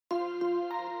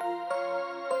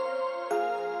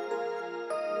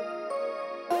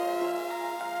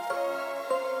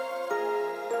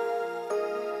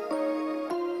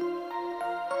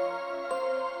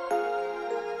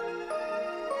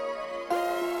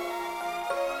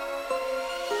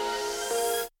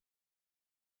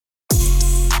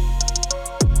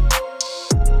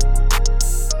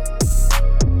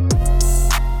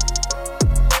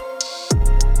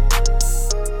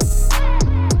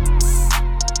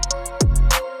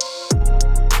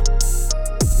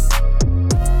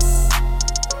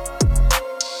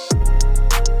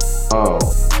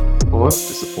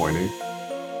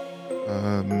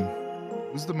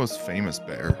most famous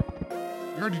bear?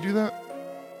 You already do that?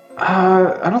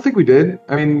 I don't think we did.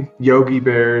 I mean, Yogi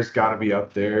Bear's got to be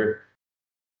up there.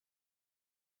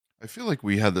 I feel like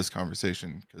we had this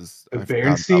conversation because The I forgot about.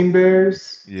 Bernstein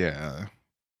Bears. Yeah.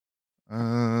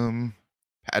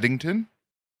 Paddington.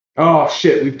 Oh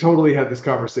shit, we've totally had this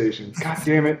conversation. God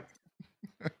damn it.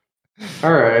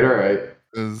 All right, all right.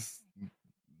 Is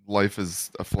life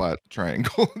is a flat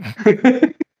triangle.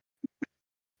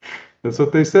 That's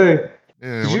what they say.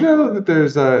 Yeah. Did you know that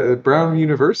there's Brown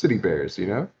University Bears? You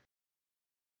know?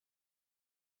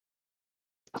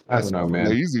 I don't know, man.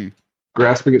 Lazy.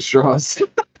 Grasping at straws.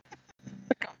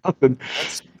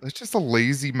 That's just a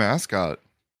lazy mascot.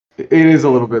 It is a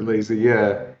little bit lazy.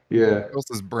 Yeah, yeah. What else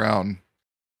is brown?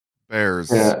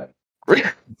 Bears. Yeah.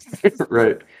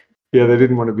 Right. Yeah, they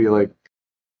didn't want to be like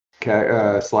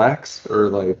slacks or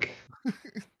like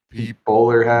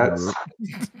bowler hats.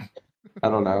 I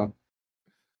don't know.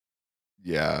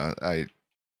 Yeah,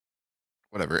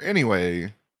 whatever.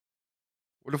 Anyway,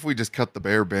 what if we just cut the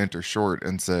bear banter short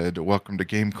and said, "Welcome to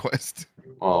Game Quest"?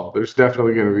 Well, there's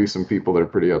definitely going to be some people that are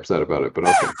pretty upset about it, but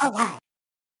okay.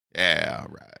 Yeah,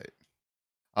 right.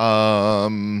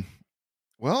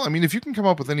 Well, I mean, if you can come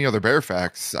up with any other bear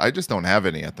facts, I just don't have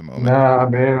any at the moment. Nah,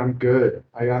 man, I'm good.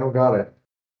 I don't got it.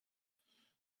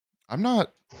 I'm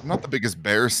not the biggest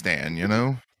bear stan, you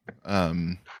know?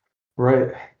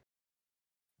 Right.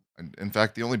 In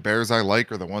fact, the only bears I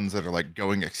like are the ones that are like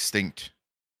going extinct.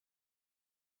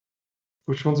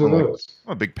 Which ones are those?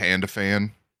 I'm a big panda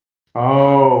fan.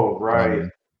 Oh, right. I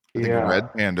think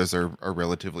red pandas are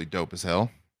relatively dope as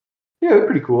hell. Yeah, they're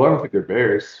pretty cool. I don't think they're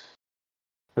bears.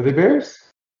 Are they bears?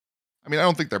 I mean, I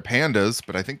don't think they're pandas,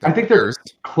 but I think I think bears.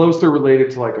 they're closer related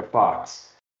to like a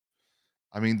fox.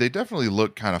 I mean, they definitely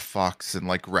look kind of fox and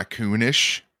like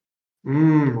raccoonish.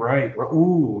 Right.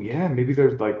 Ooh, yeah, maybe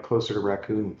they're like closer to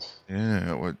raccoons.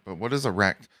 Yeah, but what is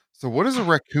a So what is a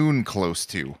raccoon close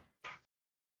to?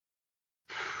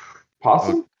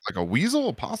 Possum? Like a weasel,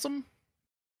 a possum?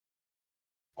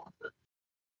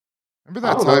 Remember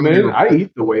I that don't know, time man. I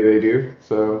eat the way they do,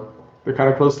 so they're kind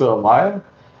of close to a lion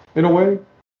in a way.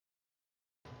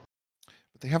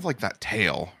 But they have like that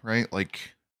tail, right? Like,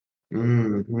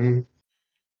 Mm-hmm.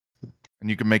 and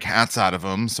you can make hats out of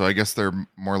them. So I guess they're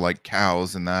more like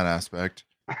cows in that aspect.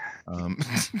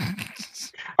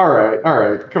 All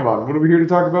right. Come on. What are we here to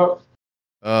talk about?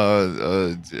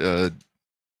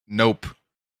 Nope.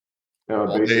 No,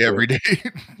 all day, every day.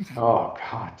 Oh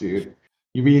God, dude.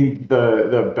 You mean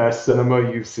the best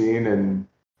cinema you've seen in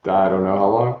I don't know how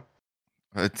long?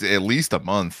 It's at least a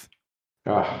month.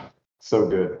 Ah, so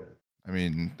good. I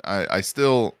mean, I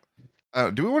still.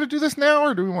 Do we want to do this now,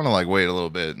 or do we want to like wait a little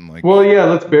bit and like? Well, yeah,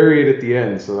 let's bury it at the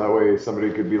end, so that way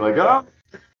somebody could be like, "Oh,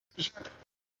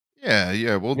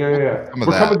 Yeah. We'll yeah." do some of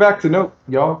We're that. coming back to Nope,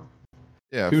 y'all.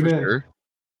 Yeah, Tune for in. sure.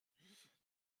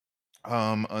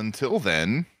 Until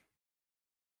then,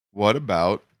 what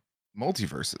about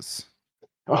multiverses?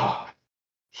 Oh,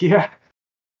 yeah.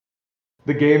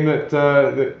 The game that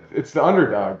it's the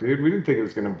underdog, dude. We didn't think it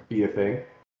was gonna be a thing.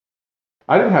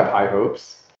 I didn't have high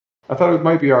hopes. I thought it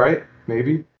might be all right,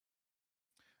 maybe.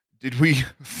 Did we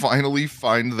finally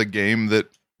find the game that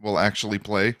we'll actually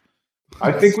play?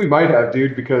 I think we might have,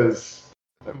 dude, because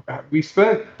we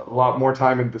spent a lot more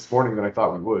time in this morning than I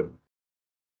thought we would.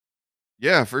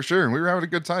 Yeah, for sure. And we were having a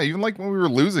good time. Even like when we were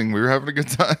losing, we were having a good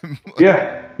time.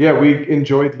 Yeah, we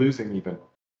enjoyed losing even.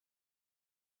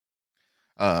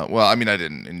 Well, I mean, I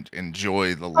didn't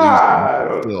enjoy the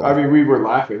losing. I mean, we were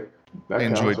laughing. I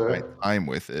enjoyed my time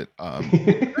with it. I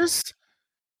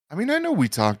mean, I know we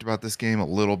talked about this game a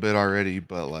little bit already,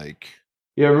 but like,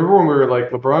 yeah, remember when we were like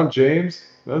LeBron James?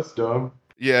 That's dumb.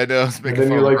 Yeah, I know. And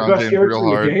then you're like, best character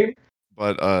in the game.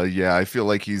 But yeah, I feel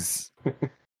like he's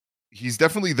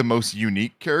definitely the most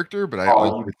unique character, but I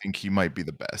also think he might be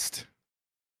the best.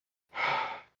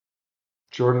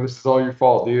 Jordan, this is all your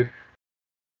fault, dude.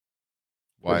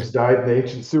 Why? I just died in the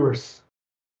ancient sewers.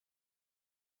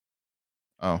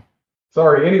 Oh.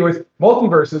 Sorry. Anyways,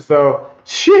 multiverses though.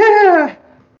 Yeah.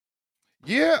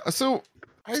 Yeah, so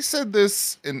I said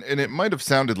this and it might have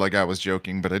sounded like I was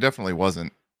joking, but I definitely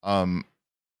wasn't.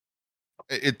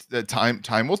 It's the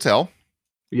time will tell.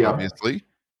 Yeah. Obviously.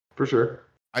 For sure.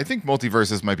 I think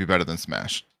multiverses might be better than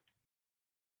Smash.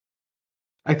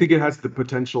 I think it has the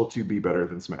potential to be better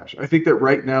than Smash. I think that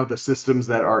right now the systems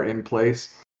that are in place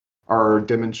are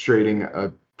demonstrating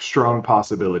a strong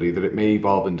possibility that it may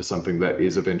evolve into something that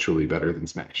is eventually better than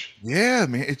Smash. Yeah,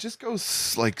 man, it just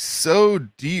goes like so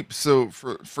deep. So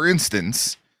for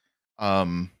instance,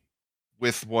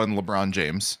 with one LeBron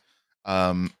James,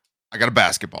 I got a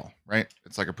basketball, right?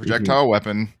 It's like a projectile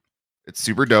weapon. It's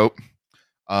super dope.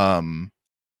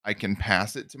 I can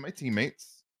pass it to my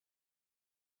teammates.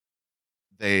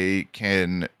 They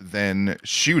can then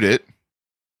shoot it.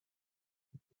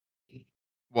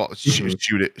 Well, Mhm.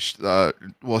 shoot it.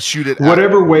 Shoot it after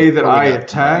Whatever way that throw I it at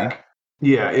somebody. attack,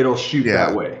 yeah, it'll shoot Yeah.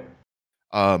 that way.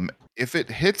 If it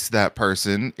hits that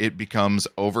person, it becomes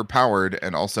overpowered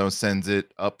and also sends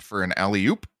it up for an alley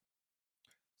oop.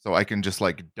 So I can just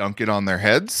like dunk it on their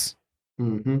heads.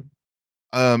 Hmm.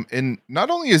 And not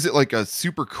only is it like a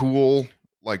super cool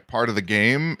like part of the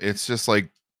game, it's just like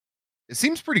it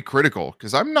seems pretty critical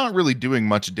because I'm not really doing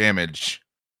much damage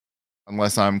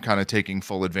unless I'm kind of taking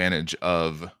full advantage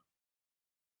of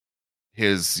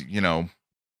his,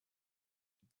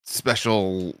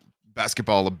 special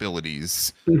basketball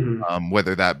abilities, Hmm.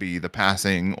 whether that be the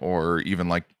passing or even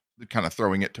like kind of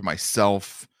throwing it to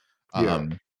myself. Yeah.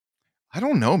 Um, I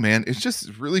don't know, man. It's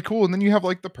just really cool. And then you have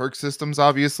like the perk systems,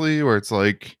 obviously, where it's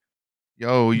like,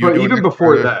 yo, you But do an even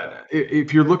before extra. that,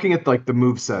 if you're looking at like the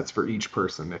move sets for each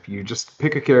person, if you just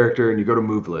pick a character and you go to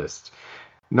move list,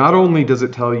 not only does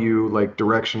it tell you like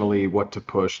directionally what to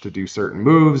push to do certain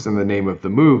moves and the name of the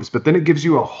moves, but then it gives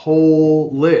you a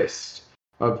whole list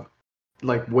of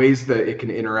like ways that it can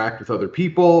interact with other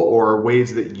people or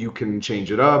ways that you can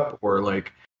change it up or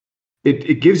like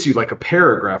it gives you like a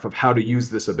paragraph of how to use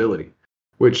this ability,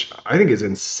 which I think is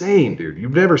insane, dude.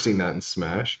 You've never seen that in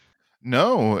Smash.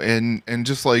 No, and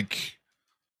just like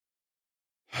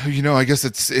I guess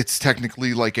it's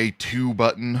technically like a two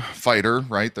button fighter,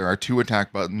 right? There are two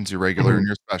attack buttons, your regular and Mhm,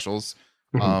 your specials.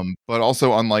 mhm, But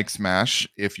also unlike Smash,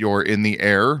 if you're in the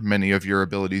air, many of your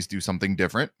abilities do something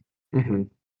different mhm,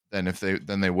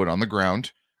 than they would on the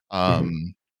ground. mhm,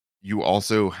 Um, you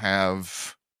also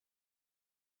have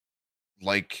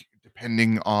like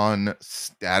depending on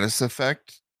status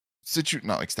effect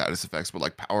not like status effects, but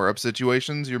like power up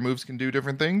situations, your moves can do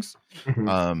different things. mhm.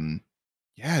 Um,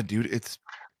 yeah, dude, it's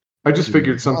I just pretty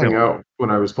figured something wild. out when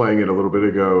I was playing it a little bit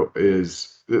ago.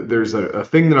 Is there's a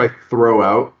thing that I throw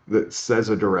out that says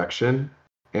a direction,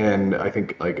 and I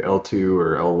think like L2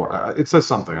 or L1, it says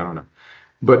something, I don't know.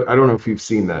 But I don't know if you've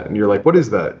seen that, and you're like, what is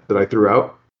that I threw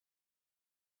out?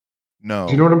 Do you know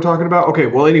No. what I'm talking about? Okay,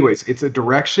 well, anyways, it's a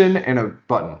direction and a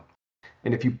button.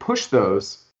 And if you push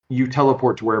those, you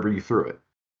teleport to wherever you threw it.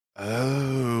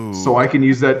 So Oh, I can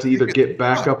use that to sick either as get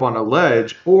back fuck. up on a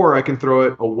ledge, or I can throw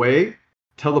it away,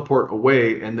 teleport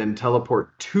away, and then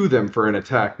teleport to them for an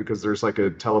attack because there's like a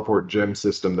teleport gem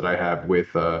system that I have with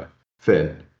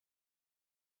Finn.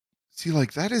 See,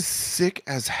 like that is sick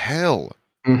as hell.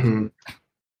 Hmm.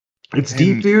 It's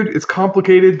deep, And dude. It's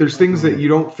complicated. There's things that uh, you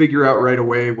don't figure out right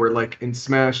away. Where, like in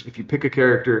Smash, if you pick a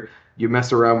character, you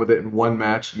mess around with it in one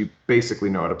match, you basically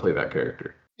know how to play that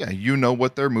character. yeah, you know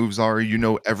what their moves are. You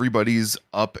know everybody's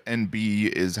up and B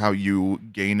is how you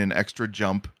gain an extra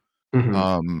jump.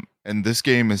 Hmm. And this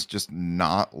game is just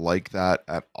not like that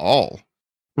at all.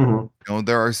 Hmm.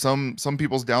 There are some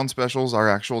people's down specials are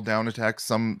actual down attacks.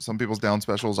 Some people's down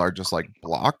specials are just like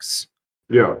blocks,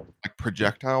 Yeah. like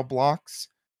projectile blocks.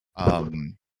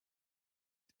 Um,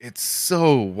 it's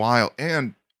so wild,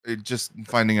 and just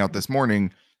finding out this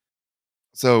morning.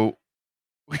 So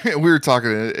we were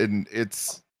talking, and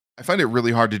I find it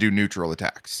really hard to do neutral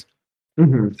attacks.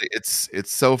 Hmm. It's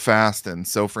so fast and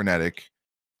so frenetic,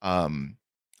 um,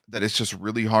 that it's just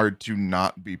really hard to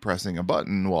not be pressing a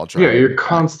button while Yeah, trying to you're attack.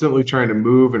 constantly trying to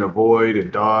move and avoid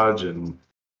and dodge and.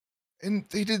 And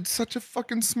they did such a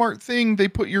fucking smart thing. They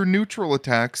put your neutral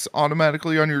attacks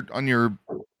automatically on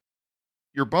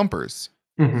your bumpers.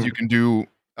 So you Hmm. can do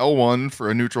L1 for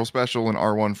a neutral special and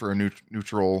R1 for a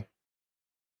neutral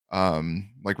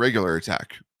like regular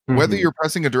attack. Whether Hmm. you're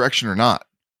pressing a direction or not,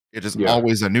 it is Yeah.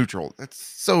 always a neutral. That's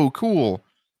so cool.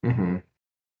 Hmm.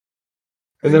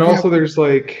 And then And yeah, also there's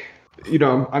like,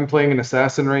 I'm playing an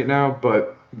assassin right now,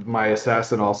 but my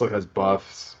assassin also has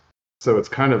buffs. So it's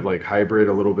kind of like hybrid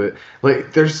a little bit.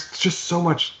 Like there's just so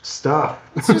much stuff.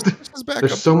 let's just back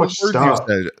There's up to so those much words you stuff.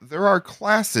 said. There are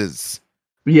classes.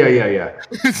 Yeah, yeah, yeah.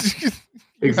 You have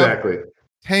Exactly.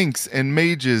 tanks and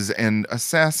mages and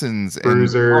assassins and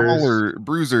Bruisers.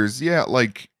 bruisers. Yeah,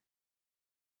 like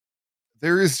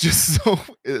there is just so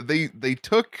they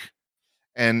took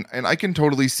and I can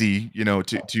totally see,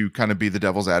 to kind of be the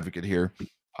devil's advocate here.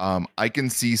 I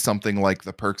can see something like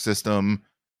the perk system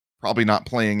probably not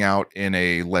playing out in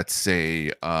a, let's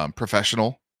say,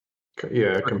 professional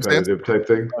Yeah, circumstance, competitive type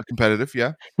thing. competitive,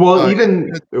 yeah. Well, In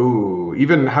even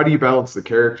even how do you balance the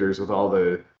characters with all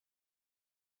the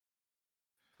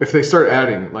if they start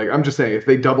adding, like I'm just saying, if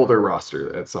they double their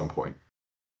roster at some point,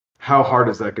 how hard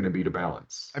is that going to be to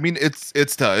balance? I mean, it's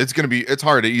tough. It's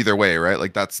hard either way, right?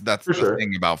 Like that's For the sure.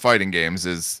 thing about fighting games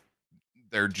is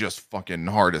they're just fucking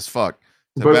hard as fuck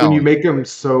to But when you balance. make them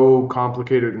so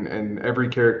complicated and every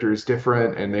character is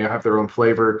different and they have their own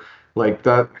flavor, like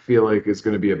that, I feel like is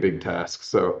going to be a big task.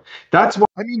 So that's why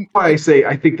I mean, I say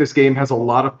I think this game has a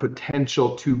lot of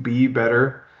potential to be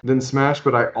better than Smash,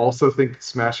 but I also think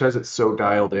Smash has it so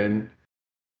dialed in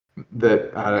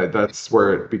that that's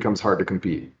where it becomes hard to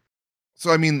compete.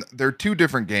 so I mean, they're two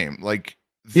different games. Like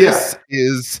Yeah.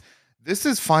 this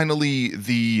is finally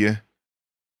the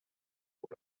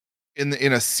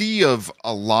in a sea of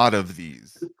a lot of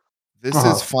these. This is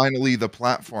Uh-huh. finally the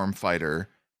platform fighter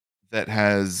that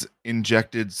has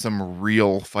injected some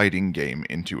real fighting game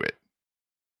into it.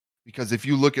 Because if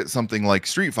you look at something like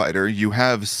Street Fighter, you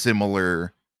have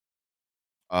similar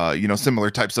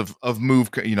similar types of their move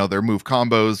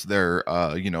combos, their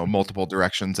multiple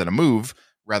directions and a move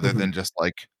rather Mhm. than just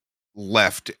like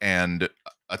left and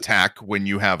attack when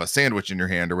you have a sandwich in your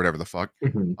hand or whatever the fuck.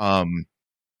 Mhm. Um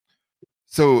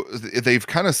so they've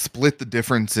kind of split the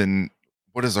difference in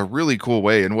what is a really cool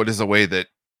way and what is a way that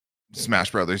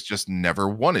Smash Brothers just never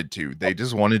wanted to. They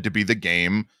just wanted to be the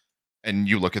game, and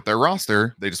you look at their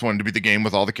roster, they just wanted to be the game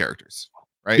with all the characters,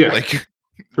 right? Yeah, Like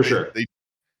for they sure. they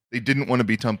they didn't want to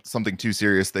be something too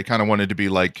serious. They kind of wanted to be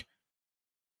like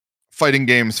fighting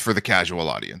games for the casual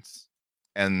audience,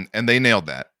 and they nailed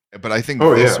that. But I think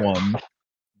Oh yeah.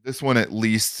 this one at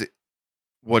least,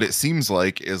 what it seems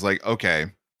like is like, okay,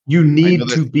 You I know need that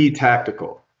to be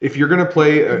tactical. If you're going to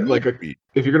play you need to be.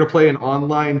 if you're going to play an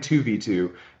online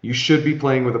 2v2, you should be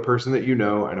playing with a person that you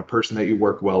know and a person that you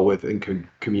work well with and can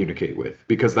communicate with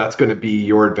because that's going to be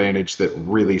your advantage that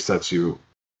really sets you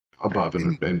above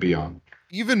And and beyond.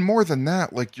 even more than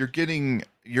that, like you're getting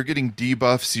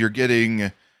debuffs, you're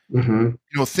getting Hmm.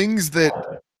 things that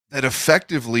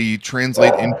effectively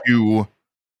translate into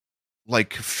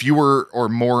like fewer or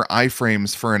more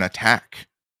iframes for an attack.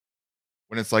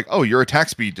 When it's like, oh, your attack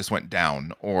speed just went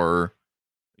down, or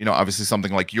obviously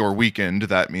something like your weakened,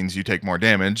 that means you take more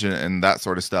damage and that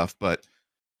sort of stuff. But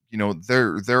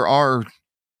there are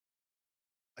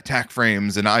attack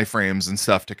frames and iframes and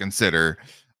stuff to consider.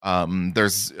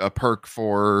 There's a perk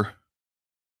for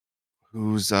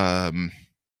who's God,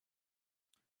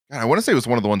 I want to say it was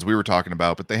one of the ones we were talking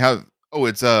about, but they have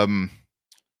it's I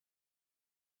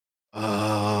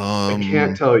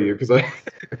can't um tell you because I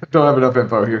don't have enough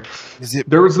info here. is it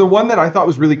There was the one that I thought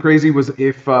was really crazy was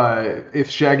if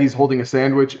Shaggy's holding a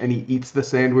sandwich and he eats the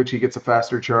sandwich, he gets a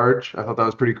faster charge. I thought that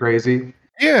was pretty crazy.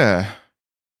 yeah.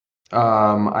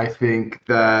 I think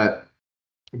that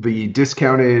the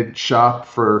discounted shop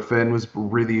for Finn was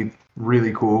really,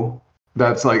 really cool.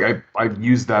 That's like I've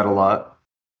used that a lot.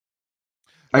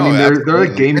 I Oh, mean, they're like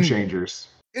absolutely. game And changers.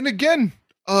 again,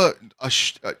 a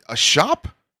shop?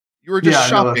 You were just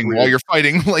Yeah, I know that's shopping while weird. you're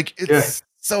fighting. Like, Yeah, it's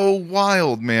so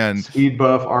wild, man. speed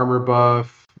buff, armor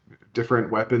buff,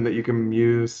 different weapon that you can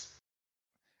use.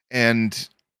 And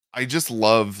I just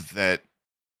love that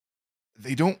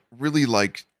they don't really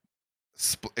like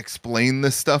explain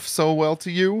this stuff so well to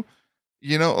you.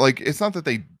 Like it's not that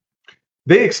they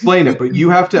They explain you it, but can you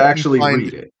have to you can actually find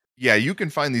read it. yeah, you can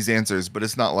find these answers, but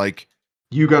it's not like,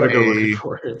 You got to go looking hey,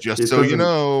 for it. just It so you doesn't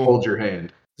know, hold your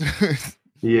hand.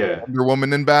 Yeah. Wonder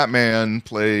Woman and Batman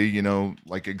play,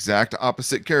 like exact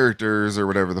opposite characters or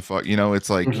whatever the fuck. It's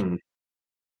like Hmm.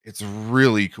 it's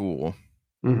really cool.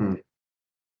 Hmm.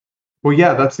 Well,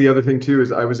 yeah, that's the other thing too,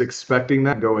 is I was expecting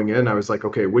that going in. I was like,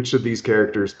 okay, which of these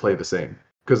characters play the same?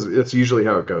 Because it's usually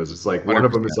how it goes. It's like one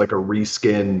of them is 100%. like a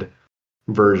reskinned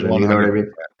version, you know what I 100.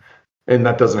 mean? And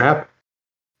that doesn't happen.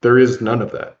 There is none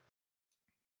of that.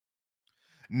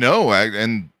 No,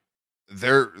 and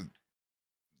there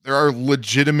there are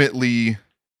legitimately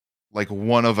like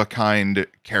one of a kind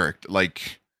character,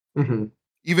 like Hmm.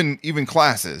 even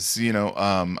classes,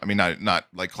 I mean not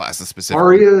like classes specifically.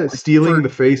 Arya Like stealing for the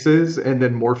faces and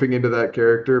then morphing into that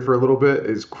character for a little bit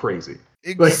is crazy.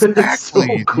 Like it's so exactly,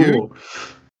 dude. cool.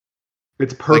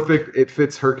 It's Like perfect. It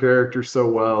fits her character so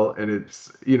well, and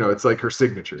it's like her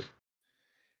signature.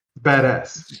 and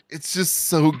Badass. it's just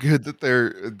so good that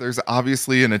there's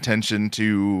obviously an attention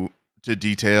to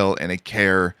detail and a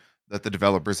care that the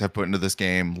developers have put into this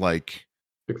game. Like,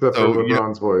 Except for so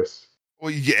LeBron's voice.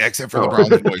 well, yeah, except for Oh.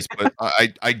 LeBron's voice, but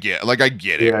I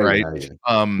get it, Yeah, right? yeah, yeah. He's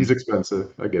Um,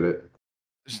 expensive. I get it.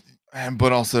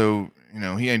 but also,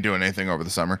 he ain't doing anything over the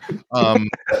summer. Um,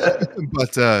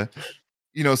 but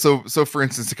so for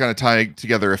instance, to kind of tie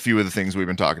together a few of the things we've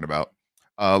been talking about,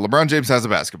 LeBron James has a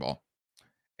basketball,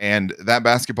 and that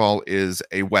basketball is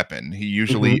a weapon. He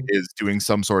usually Hmm. is doing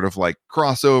some sort of like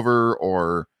crossover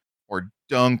or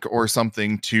dunk or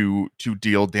something to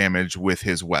deal damage with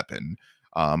his weapon.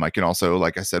 I can also,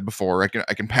 like I said before, I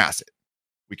can pass it,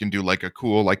 we can do like a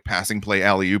cool like passing play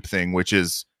alley-oop thing, which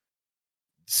is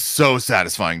so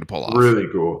satisfying to pull off. Really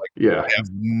cool. Like, Yeah. I have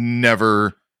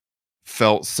never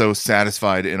felt so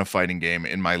satisfied in a fighting game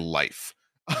in my life.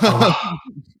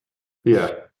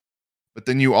 Yeah. But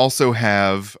then you also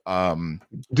have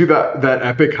Do that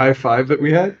epic high five that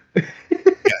we had.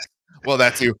 yes, well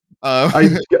that too. I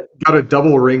got a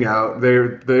double ring out.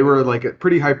 They were like at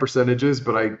pretty high percentages,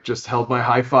 but I just held my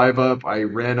high five up. I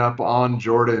ran up on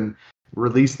Jordan,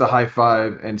 released the high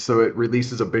five, and so it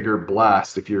releases a bigger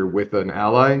blast if you're with an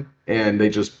ally, and they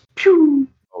just pew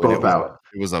both out.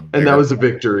 It was a and that was a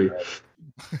victory.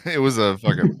 It was a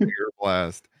fucking bigger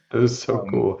blast. It was so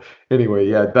cool. Anyway,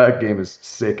 yeah, that game is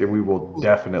sick, and we will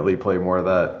definitely play more of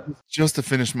that. Just to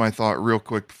finish my thought real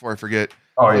quick before I forget.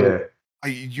 Oh yeah.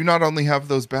 You not only have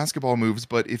those basketball moves,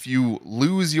 but if you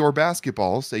lose your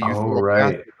basketball, say you throw a right.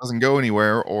 pass that doesn't go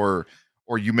anywhere, or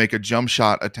you make a jump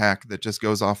shot attack that just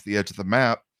goes off the edge of the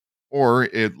map, or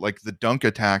it like the dunk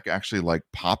attack actually like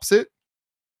pops it,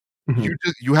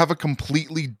 you have a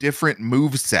completely different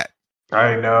move set.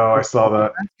 I know, I saw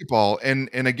that. Basketball, and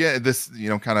again, this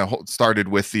kind of started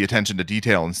with the attention to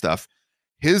detail and stuff.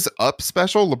 His up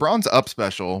special, LeBron's up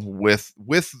special with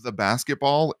the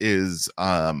basketball is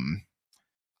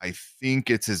I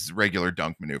think it's his regular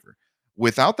dunk maneuver.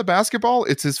 Without the basketball,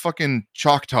 it's his fucking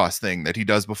chalk toss thing that he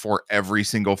does before every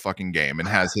single fucking game and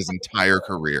has his entire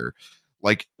career.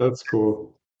 Like, that's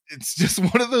cool. It's just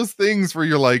one of those things where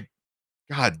you're like,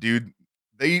 God, dude,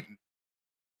 they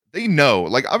know.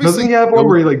 Like, obviously, doesn't he have one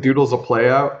where he like doodles a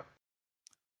play out?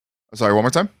 Sorry, one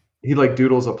more time. He like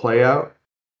doodles a play out.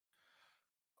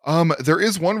 There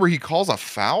is one where he calls a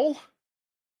foul.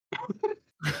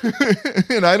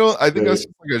 And I think that's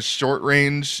just like a short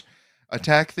range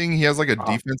attack thing. He has like a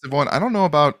defensive one. I don't know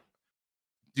about,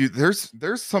 dude,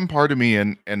 there's some part of me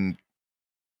and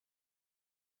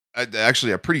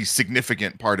actually a pretty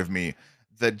significant part of me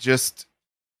that just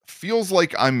feels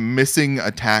like I'm missing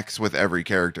attacks with every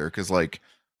character. Cause like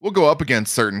we'll go up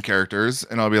against certain characters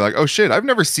and I'll be like, oh shit, I've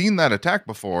never seen that attack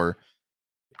before.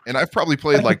 And I've probably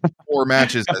played like 4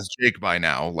 matches as Jake by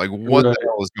now. Like, what the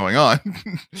hell is going on?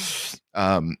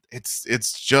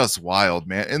 It's just wild,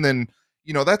 man. And then,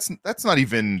 that's not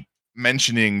even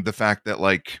mentioning the fact that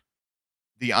like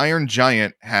the Iron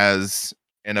Giant has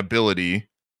an ability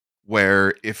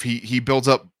where if he builds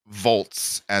up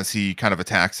volts as he kind of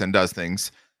attacks and does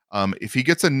things, if he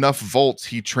gets enough volts,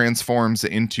 he transforms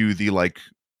into the like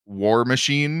war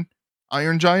machine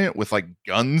Iron Giant with like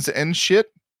guns and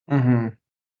shit. Mm-hmm.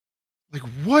 Like,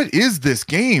 what is this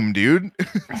game, dude?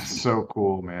 It's so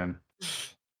cool, man.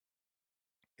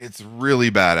 It's really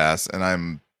badass, and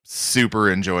I'm super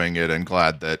enjoying it and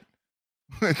glad that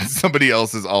somebody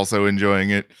else is also enjoying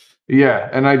it. Yeah,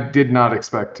 and I did not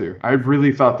expect to. I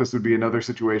really thought this would be another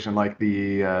situation like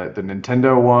the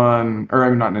Nintendo one, or I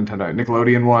mean not Nintendo,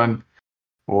 Nickelodeon one,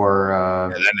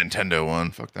 or that Nintendo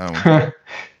one. Fuck that one.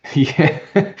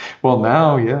 Yeah. Well,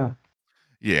 now, yeah.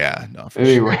 Yeah, no.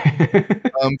 Anyway, sure.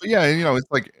 But yeah, it's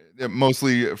like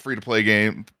mostly a free to play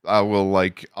game.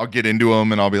 I'll get into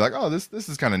them and I'll be like, oh, this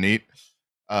is kind of neat.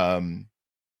 And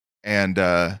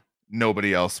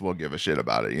nobody else will give a shit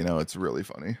about it. It's really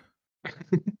funny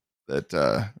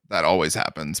that always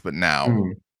happens. But now,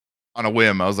 on a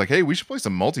whim, I was like, hey, we should play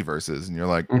some multiverses, and you're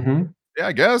like, yeah,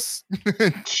 I guess.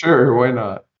 Sure, why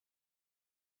not?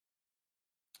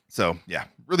 So yeah,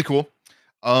 really cool.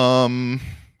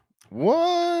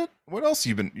 What else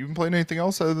you've been playing? Anything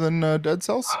else other than Dead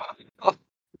Cells?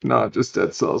 No, just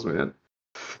Dead Cells, man.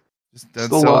 Just Dead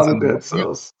Cells. A lot of Dead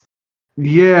Cells.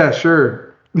 Yeah,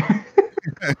 sure.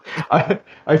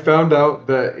 I found out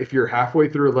that if you're halfway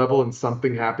through a level and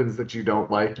something happens that you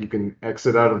don't like, you can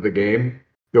exit out of the game,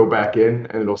 go back in,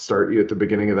 and it'll start you at the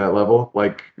beginning of that level,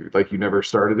 like you never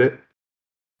started it,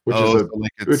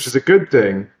 which is a good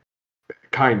thing,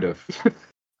 kind of.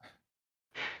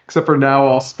 Except for now,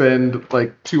 I'll spend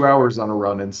like 2 hours on a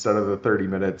run instead of the 30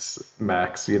 minutes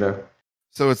max,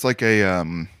 So it's like a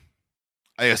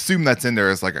I assume that's in there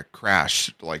as like a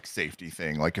crash like safety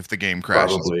thing, like if the game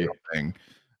crashes, probably. Thing,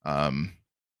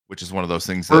 which is one of those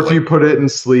things. Or if you put it in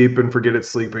sleep and forget it's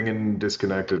sleeping and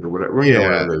disconnected or whatever,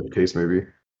 whatever the case may be.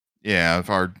 Yeah, if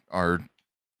our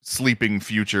sleeping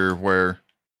future where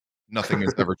nothing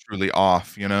is ever truly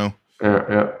off,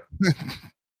 Yeah.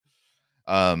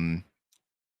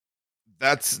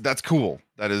 That's cool.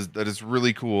 That is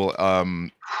really cool.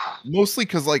 Mostly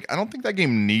because like I don't think that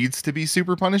game needs to be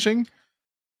super punishing.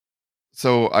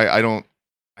 So I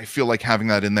feel like having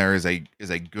that in there is a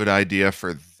good idea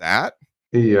for that.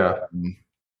 Yeah.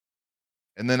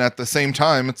 And then at the same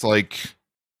time, it's like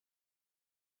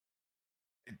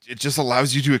it just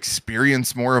allows you to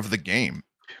experience more of the game.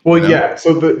 Well, You know? yeah.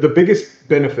 So the biggest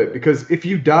benefit, because if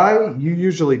you die, you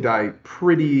usually die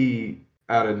pretty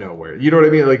out of nowhere. You know what I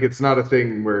mean? Like it's not a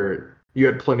thing where you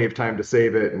had plenty of time to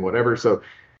save it and whatever. So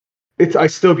it's I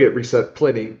still get reset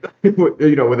plenty,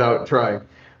 without trying.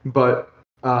 But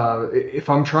if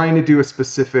I'm trying to do a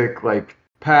specific like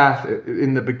path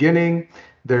in the beginning,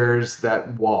 there's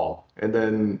that wall, and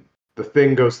then the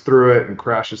thing goes through it and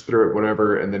crashes through it,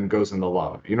 whatever, and then goes in the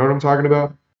lava. You know what I'm talking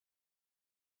about?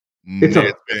 It's a,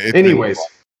 It's been anyways,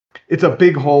 it's a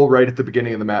big hole right at the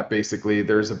beginning of the map, basically.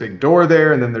 There's a big door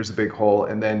there, and then there's a big hole,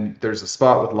 and then there's a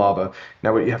spot with lava.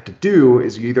 Now, what you have to do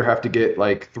is you either have to get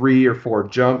like 3 or 4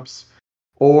 jumps,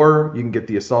 or you can get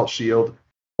the assault shield,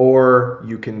 or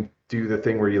you can do the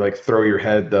thing where you like throw your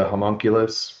head, the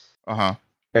homunculus, uh-huh.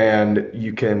 and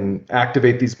you can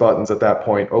activate these buttons at that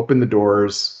point, open the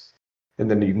doors, and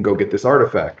then you can go get this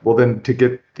artifact. Well, then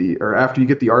after you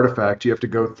get the artifact, you have to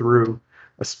go through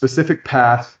a specific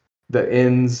path that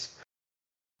ends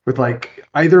with like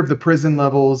either of the prison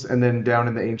levels and then down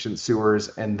in the ancient sewers,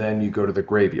 and then you go to the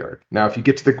graveyard. Now, if you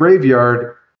get to the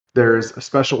graveyard, there's a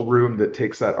special room that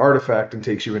takes that artifact and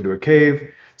takes you into a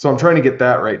cave. So I'm trying to get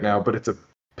that right now, but it's a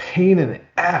pain in the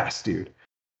ass, dude.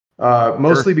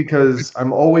 Mostly because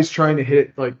I'm always trying to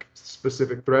hit like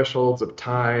specific thresholds of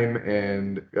time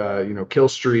and kill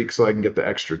streaks so I can get the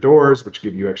extra doors, which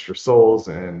give you extra souls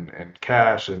and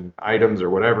cash and items or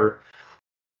whatever.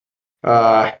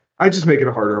 I just make it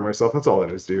harder on myself. That's all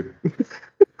it is, dude.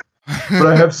 But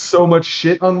I have so much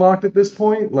shit unlocked at this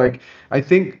point. Like, I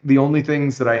think the only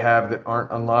things that I have that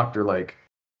aren't unlocked are like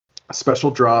special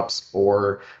drops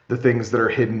or the things that are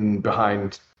hidden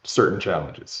behind certain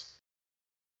challenges.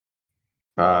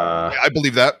 Yeah, I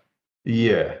believe that.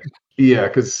 Yeah. Yeah,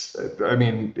 because I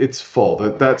mean it's full.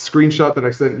 That screenshot that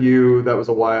I sent you, that was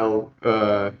a while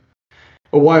back.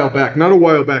 Not a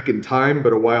while back in time,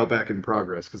 but a while back in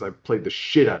progress, because I've played the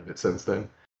shit out of it since then.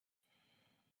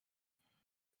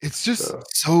 It's just So.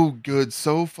 so good,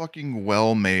 so fucking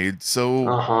well made, so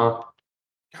Uh-huh.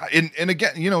 and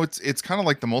again, it's kind of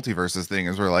like the multiverses thing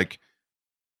is where like,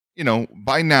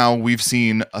 by now we've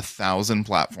seen 1,000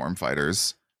 platform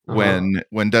fighters. Uh-huh.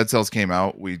 When Dead Cells came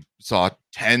out, we saw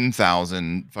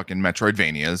 10,000 fucking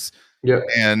Metroidvanias, Yep.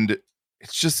 and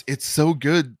it's so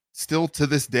good still to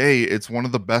this day. It's one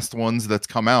of the best ones that's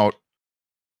come out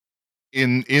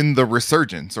in the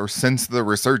resurgence or since the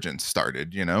resurgence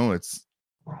started. It's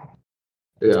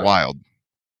Yeah, wild.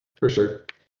 for sure.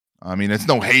 I mean, it's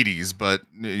no Hades, but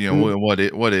Mm. what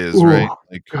is, Ooh, right?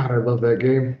 Like, God, I love that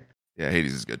game. yeah,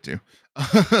 Hades is good too.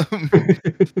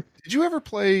 Did you ever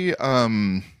play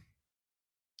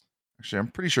actually I'm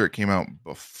pretty sure it came out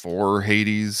before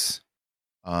Hades.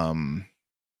 Um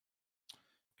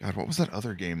God, what was that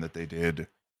other game that they did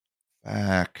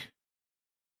back?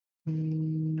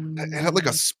 It had like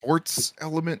a sports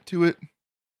element to it.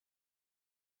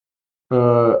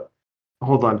 Uh,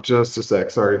 Hold on just a sec.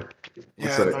 Sorry. One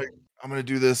Yeah, sec. no, I'm gonna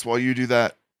do this while you do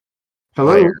that.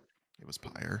 Hello? Pyre. It was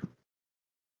Pyre.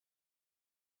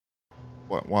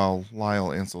 While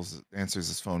Lyle answers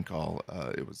his phone call,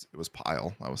 it was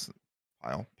Pile. I was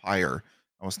Pyre.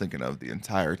 I was thinking of the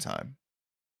entire time.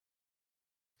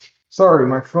 Sorry,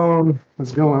 my phone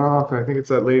was going off. I think it's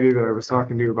that lady that I was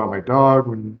talking to about my dog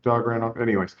when the dog ran off.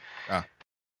 Anyways.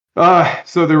 Ah,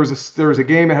 So there was a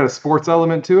game that had a sports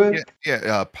element to yeah, it.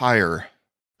 yeah, Pyre.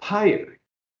 Pyre.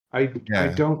 I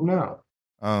Yeah. don't know.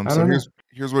 I So don't know.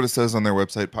 here's what it says on their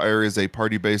website. Pyre is a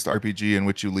party-based RPG in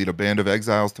which you lead a band of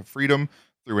exiles to freedom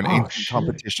through an Oh ancient shit.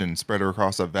 competition spread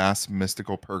across a vast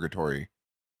mystical purgatory.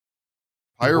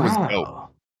 Pyre was dope. Wow.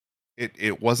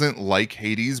 It wasn't like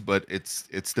Hades, but it's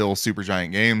still Super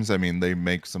Giant Games. I mean, they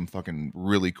make some fucking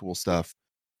really cool stuff.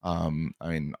 I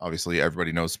mean, obviously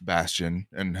everybody knows Bastion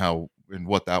and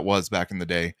what that was back in the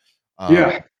day. Um,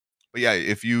 Yeah, but yeah,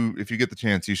 if you get the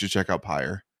chance, you should check out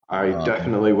Pyre. I Um,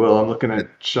 definitely will. I'm looking it, at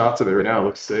shots of it right now. It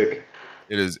looks sick.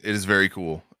 it is very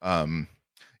cool.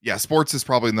 Yeah, sports is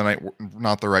probably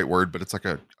not the right word, but it's like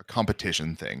a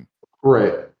competition thing.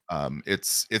 Right.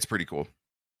 It's pretty cool.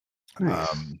 Nice.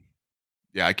 Um,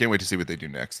 yeah, I can't wait to see what they do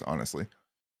next, honestly,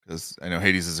 because I know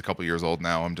Hades is a couple years old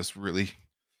now. I'm just really,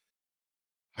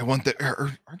 I want that.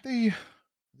 Aren't they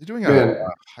doing a Man,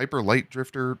 hyper light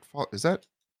drifter? Is that?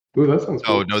 ooh, that sounds Oh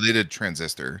cool. no, they did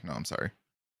Transistor. No, I'm sorry.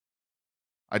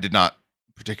 I did not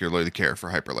particularly care for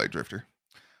hyper light drifter.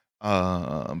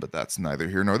 But that's neither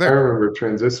here nor I there. remember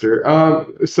Transistor.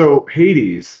 So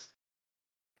Hades,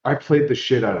 I played the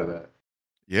shit out of that.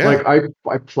 Yeah. Like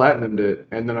I platinumed it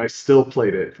and then I still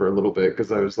played it for a little bit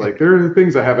because I was like, there are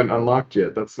things I haven't unlocked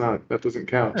yet. That doesn't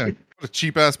count. Yeah. What a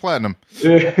cheap ass platinum.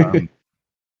 Yeah. Um,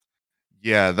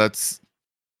 Yeah, that's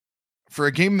for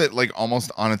a game that like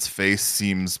almost on its face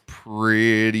seems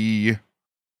pretty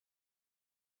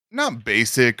not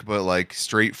basic, but like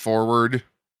straightforward,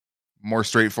 more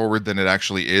straightforward than it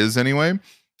actually is anyway.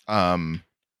 Um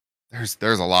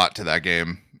there's a lot to that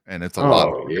game and it's a lot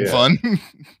of Oh fucking yeah, fun.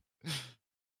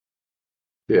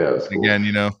 yeah, that's cool.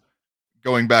 Again,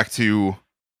 going back to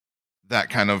that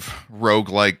kind of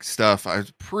roguelike stuff, I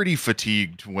was pretty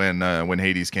fatigued when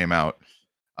Hades came out.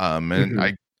 And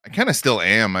Mhm. I kind of still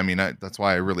am. I mean, that's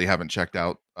why I really haven't checked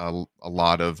out a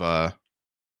lot of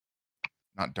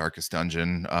not Darkest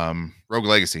Dungeon, Rogue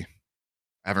Legacy.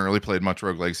 I haven't really played much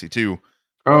Rogue Legacy 2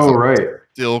 because Oh I'm right,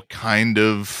 still kind I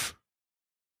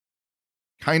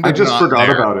of just not forgot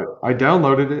there. about it. I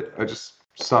downloaded it. I just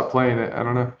stopped playing it. I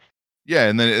don't know. Yeah,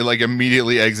 and then it like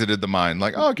immediately exited the mind.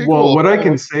 Like, oh, okay, Well, cool. what I I'll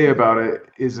can say about it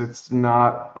is it's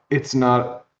not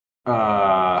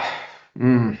uh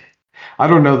mm, I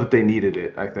don't know that they needed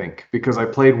it, I think, because I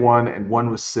played one and one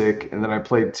was sick, and then I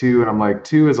played two and I'm like,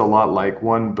 two is a lot like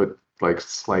one, but like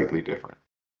slightly different.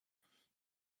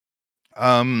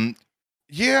 Um,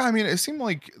 yeah, I mean, it seemed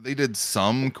like they did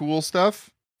some cool stuff.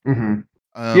 Hmm.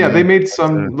 Yeah, they made But,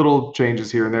 some little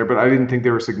changes here and there, but I didn't think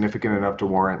they were significant enough to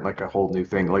warrant like a whole new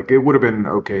thing. Like it would have been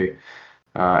okay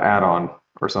add-on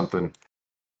or something.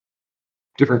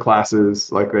 Different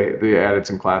classes, like they added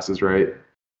some classes, right?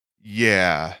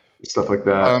 yeah. Stuff like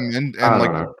that. And I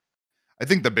like don't know. I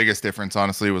think the biggest difference,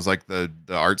 honestly, was like the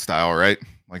art style, right?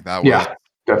 Like Yeah,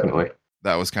 definitely.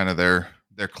 that was kind of their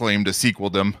claim to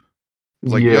sequeldom.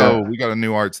 It's like, yo, Yeah, we got a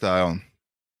new art style.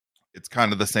 It's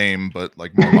kind of the same, but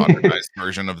like more modernized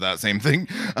version of that same thing.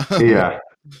 Um, yeah.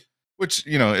 which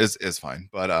is fine.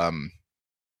 But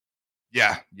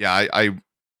yeah, I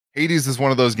Hades is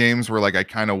one of those games where like I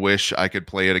kind of wish I could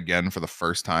play it again for the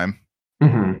first time.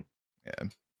 Hmm. Yeah.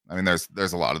 I mean,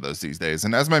 there's a lot of those these days,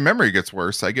 and as my memory gets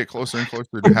worse, I get closer and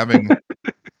closer to having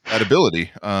that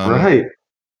ability. Right.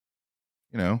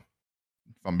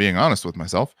 If I'm being honest with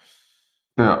myself.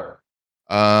 Yeah.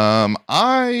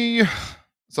 I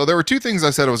so there were two things I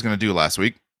said I was going to do last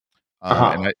week, and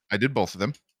Uh-huh. I did both of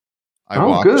them. I Oh,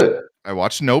 watched good. I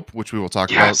watched Nope, which we will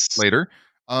talk about Yes. later.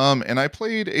 And I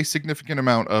played a significant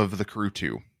amount of The Crew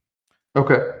 2.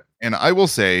 Okay. And I will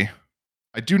say,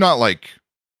 I do not like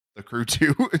The Crew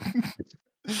 2.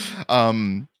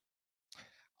 um,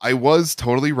 I was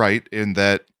totally right in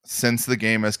that since the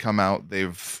game has come out,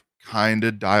 they've kind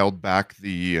of dialed back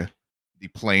the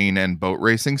plane and boat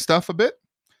racing stuff a bit.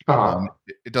 Uh-huh.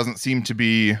 It doesn't seem to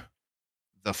be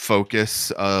the focus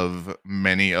of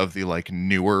many of the like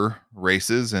newer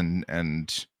races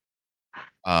and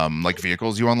like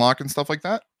vehicles you unlock and stuff like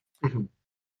that. Mhm.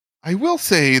 I will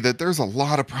say that there's a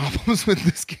lot of problems with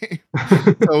this game.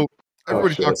 So Oh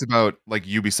everybody shit. talks about like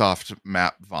Ubisoft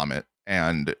map vomit,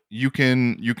 and you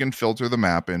can filter the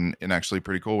map in actually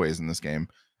pretty cool ways in this game,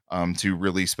 to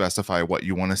really specify what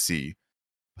you want to see.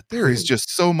 But there is Mhm.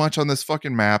 just so much on this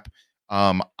fucking map.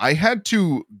 I had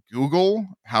to Google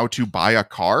how to buy a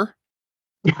car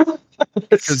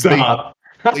because Stop.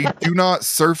 they do not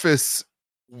surface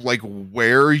like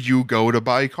where you go to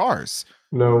buy cars.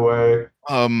 No way.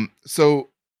 So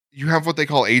you have what they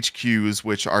call HQs,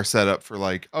 which are set up for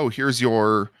like, oh, here's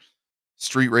your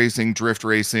street racing, drift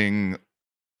racing,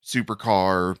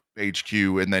 supercar HQ,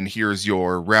 and then here's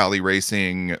your rally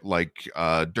racing, like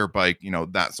dirt bike,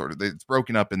 that sort of. It's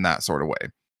broken up in that sort of way.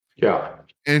 Yeah.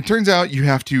 And it turns out you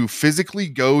have to physically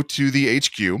go to the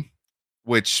HQ,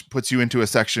 which puts you into a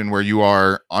section where you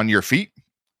are on your feet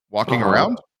walking Uh-huh.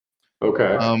 around.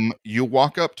 Okay. You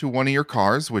walk up to one of your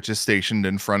cars, which is stationed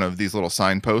in front of these little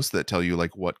signposts that tell you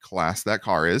like what class that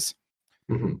car is.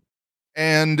 Hmm.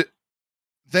 And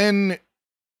then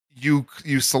you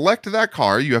select that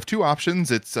car. You have two options.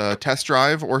 It's test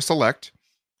drive or select.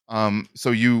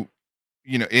 So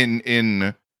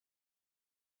in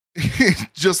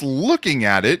just looking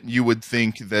at it, you would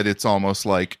think that it's almost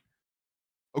like,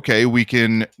 okay, we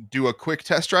can do a quick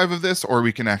test drive of this, or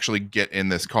we can actually get in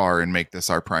this car and make this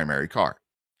our primary car.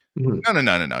 Hmm.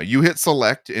 No. You hit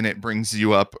select and it brings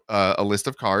you up a list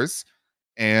of cars.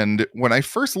 And when I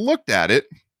first looked at it,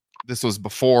 this was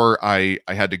before I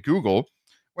had to Google.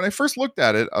 When I first looked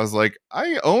at it, I was like,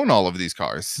 I own all of these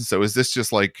cars. So is this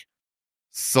just like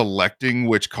selecting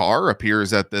which car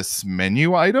appears at this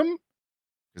menu item?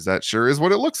 Because that sure is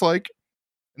what it looks like.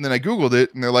 And then I Googled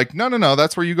it and they're like, no,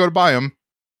 that's where you go to buy them.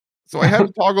 So I had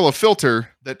to toggle a filter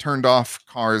that turned off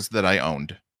cars that I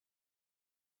owned.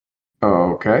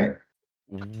 Okay.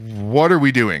 What are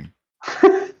we doing?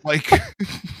 Like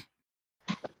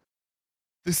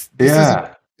this is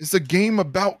Yeah. a game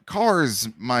about cars,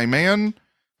 my man.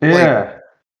 Like Yeah.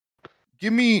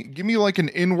 give me like an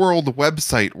in-world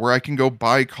website where I can go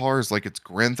buy cars like it's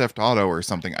Grand Theft Auto or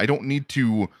something. I don't need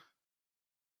to,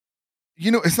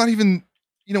 it's not even,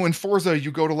 in Forza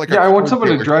you go to like a Yeah, I want car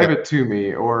someone to drive dealership. it to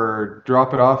me or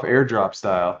drop it off airdrop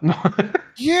style.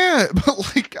 Yeah,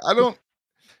 but like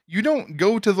you don't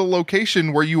go to the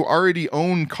location where you already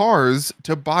own cars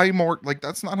to buy more. Like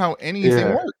that's not how anything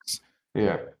Yeah, works.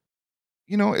 yeah.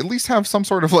 At least have some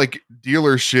sort of like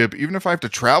dealership, even if I have to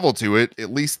travel to it,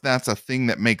 at least that's a thing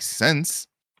that makes sense.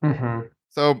 Hmm.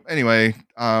 So anyway,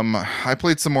 I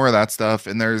played some more of that stuff,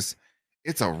 and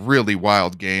it's a really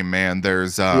wild game, man.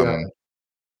 Yeah.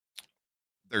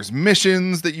 There's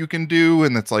missions that you can do,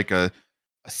 and it's like a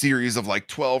series of like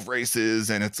 12 races,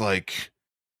 and it's like,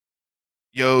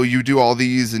 yo, you do all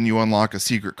these and you unlock a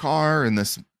secret car, and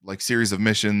this like series of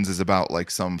missions is about like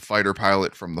some fighter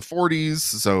pilot from the 40s.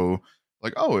 So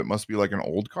like, oh, it must be like an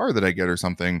old car that I get or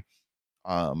something.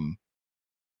 Um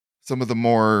some of the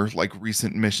more like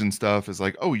recent mission stuff is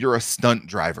like, oh, you're a stunt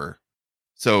driver.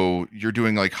 So you're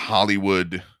doing like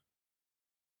Hollywood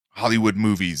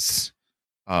movies.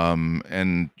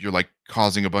 And you're like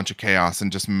causing a bunch of chaos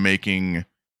and just making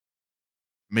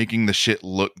the shit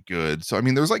look good. So I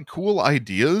mean, there's like cool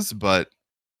ideas, but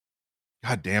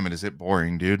god damn it, is it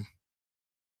boring, dude?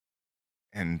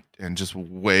 And just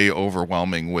way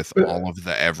overwhelming with all of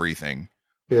the everything.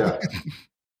 Yeah.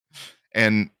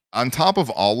 And on top of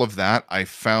all of that, I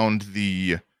found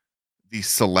the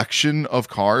selection of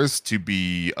cars to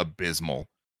be abysmal.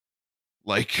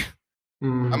 Like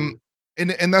I'm Hmm.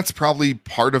 and that's probably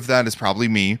part of that is probably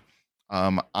me.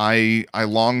 I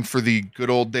long for the good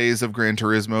old days of Gran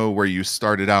Turismo where you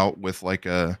started out with like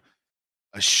a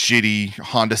shitty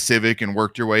Honda Civic and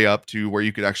worked your way up to where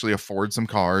you could actually afford some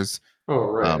cars. Oh,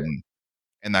 right. Um,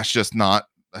 and that's just not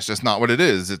what it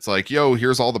is. It's like, yo,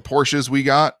 here's all the Porsches we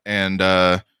got, and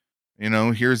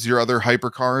here's your other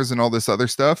hypercars and all this other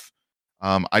stuff.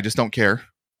 I just don't care.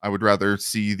 I would rather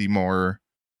see the more,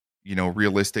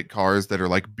 realistic cars that are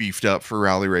like beefed up for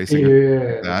rally racing or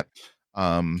like Yeah. that.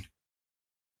 Um,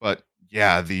 but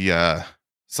yeah, the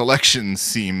selection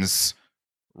seems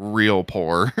real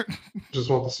poor. Just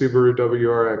want the Subaru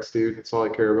WRX, dude. That's all I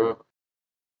care about.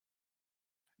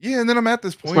 Yeah, and then I'm at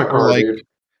this It's my point where car, like dude.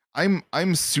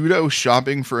 I'm pseudo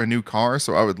shopping for a new car,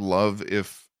 so I would love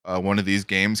if one of these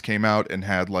games came out and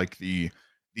had like the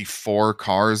four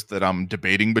cars that I'm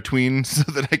debating between, so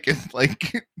that I can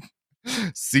like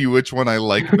see which one I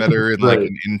like better in like Right.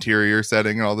 an interior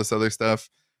setting and all this other stuff.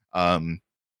 Um,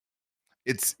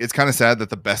 it's kind of sad that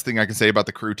the best thing I can say about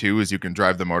the Crew 2 is you can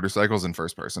drive the motorcycles in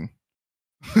first person.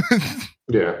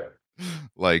 Yeah.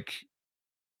 Like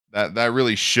that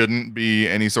really shouldn't be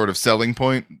any sort of selling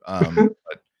point. But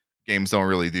games don't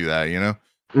really do that, you know?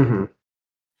 Hmm.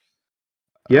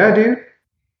 Yeah, Um, dude.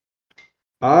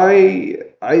 I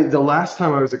the last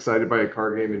time I was excited by a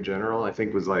car game in general, I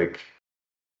think was like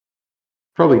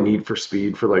probably Need for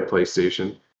Speed for like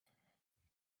PlayStation.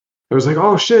 It was like,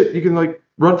 oh shit, you can like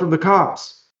run from the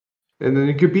cops, and then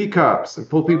you could beat cops and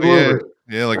pull oh people yeah, over.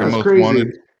 yeah, like a That's Most Wanted.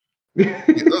 crazy. Yeah,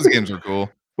 those games are cool.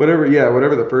 Whatever, yeah,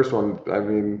 whatever the first one. I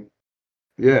mean,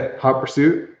 yeah, Hot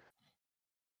Pursuit.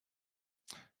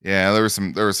 Yeah, there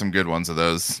were some good ones of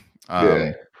those.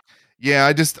 Yeah. Yeah,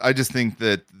 I just think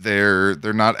that they're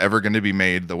not ever going to be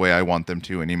made the way I want them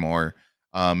to anymore.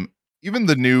 Um, even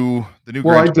the new Well,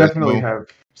 Gran I definitely Turismo. have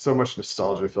so much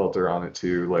nostalgia filter on it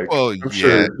too. Like, Well, I'm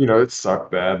yeah, sure, it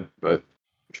sucked bad, but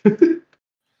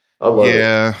I love it.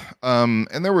 yeah. And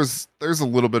there's a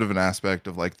little bit of an aspect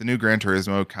of like the new Gran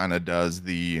Turismo kind of does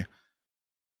the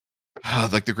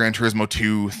like the Gran Turismo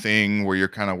 2 thing where you're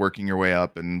kind of working your way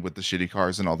up and with the shitty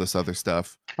cars and all this other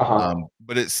stuff. Uh-huh.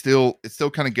 But it still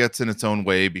kind of gets in its own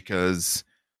way because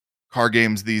car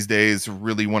games these days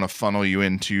really want to funnel you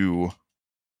into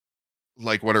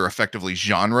like what are effectively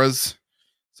genres.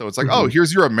 So it's like, oh, Hmm.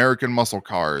 here's your American muscle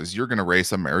cars. You're gonna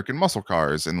race American muscle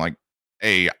cars, and like,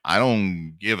 hey, I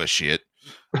don't give a shit.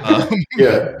 Um,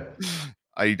 Yeah.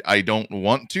 I don't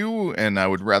want to, and I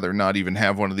would rather not even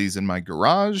have one of these in my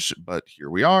garage. But here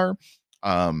we are.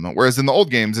 Whereas in the old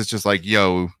games, it's just like,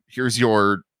 yo, here's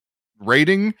your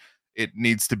rating. It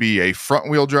needs to be a front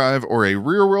wheel drive or a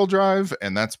rear wheel drive,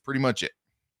 and that's pretty much it.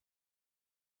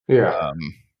 Yeah.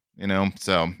 Um,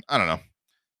 so I don't know.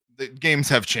 The games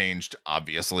have changed,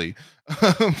 obviously.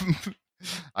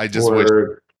 I just wish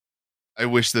Word. I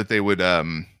wish that they would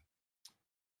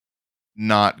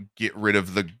not get rid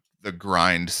of the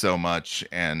grind so much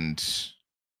and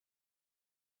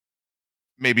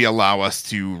maybe allow us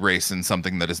to race in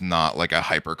something that is not like a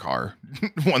hypercar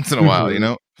once in a while, you Hmm.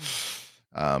 know?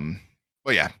 Um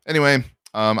but yeah, anyway,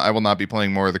 I will not be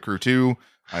playing more of the Crew 2.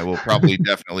 I will probably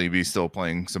definitely be still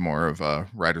playing some more of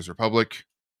Riders Republic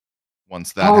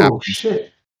once that Oh happens.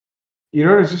 shit! You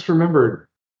know what I just remembered?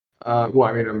 Well,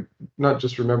 I mean, I'm not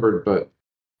just remembered, but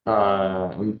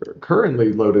I'm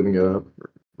currently loading it up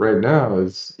right now.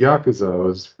 Is Yakuza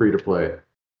was free to play,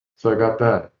 so I got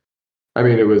that. I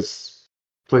mean, it was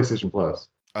PlayStation Plus.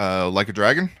 Like a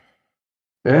Dragon?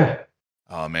 Yeah.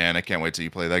 Oh man, I can't wait till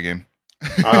you play that game.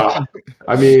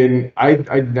 I mean,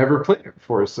 I'd never played it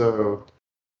before, so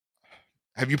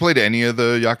Have you played any of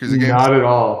the Yakuza games? not at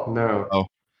all. No. Oh,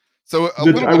 so a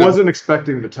little I bit of. wasn't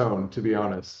expecting the tone, to be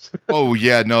honest. Oh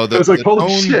yeah, no, I was like,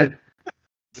 holy shit.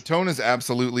 the tone is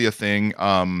absolutely a thing.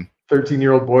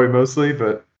 13-year-old boy mostly,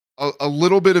 but A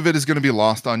little bit of it is going to be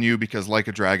lost on you because Like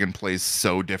a Dragon plays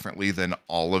so differently than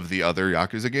all of the other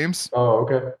Yakuza games. oh,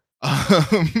 okay.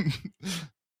 Um,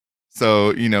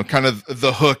 so kind of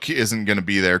the hook isn't going to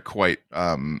be there quite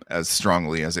as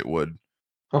strongly as it would.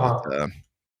 But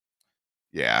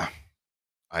yeah,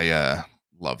 I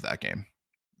love that game.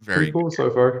 Pretty Very cool so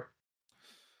far.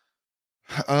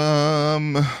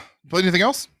 play anything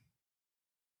else?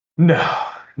 No,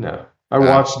 no. I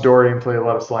watched Dorian play a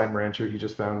lot of Slime Rancher. He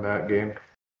just found that game.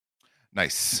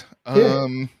 Nice.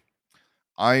 Yeah.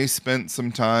 I spent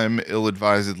some time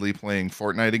ill-advisedly playing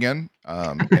Fortnite again.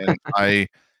 And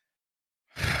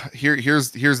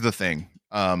here's the thing.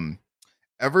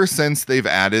 Ever since they've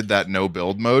added that no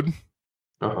build mode,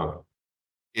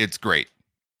 it's great.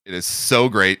 It is so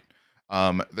great.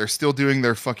 They're still doing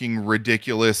their fucking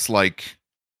ridiculous, like,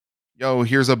 yo,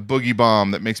 here's a boogie bomb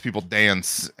that makes people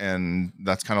dance, and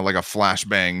that's kind of like a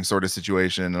flashbang sort of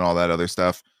situation and all that other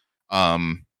stuff.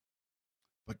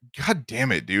 But god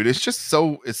damn it, dude, it's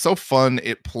so fun.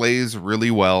 It plays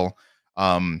really well.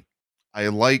 So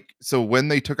when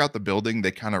they took out the building,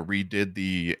 they kind of redid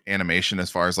the animation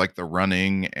as far as like the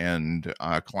running and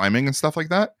climbing and stuff like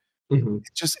that.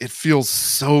 It feels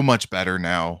so much better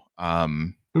now.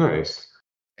 Nice.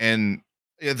 And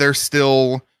they're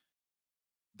still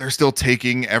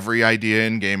taking every idea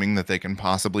in gaming that they can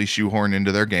possibly shoehorn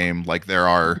into their game. Like there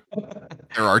are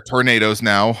tornadoes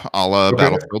now, a la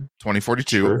Battlefield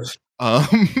 2042. Sure.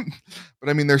 But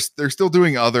I mean, they're still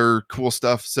doing other cool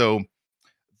stuff. So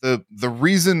the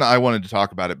reason I wanted to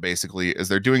talk about it basically is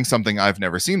they're doing something I've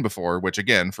never seen before, which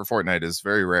again for Fortnite is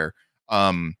very rare.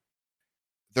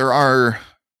 There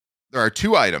are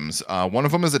two items. One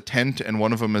of them is a tent, and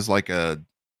one of them is like a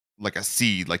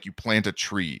seed, like you plant a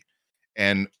tree.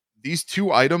 And these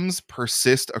two items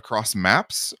persist across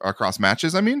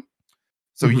matches. I mean,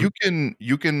 so you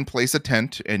can place a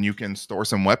tent and you can store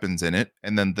some weapons in it,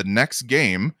 and then the next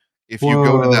game, if you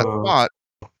go to that spot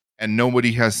and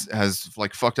nobody has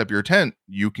like fucked up your tent,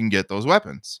 you can get those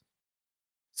weapons.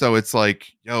 So it's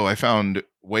like, yo, I found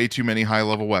way too many high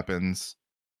level weapons.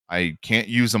 I can't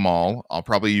use them all. I'll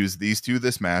probably use these two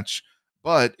this match.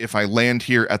 But if I land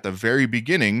here at the very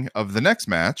beginning of the next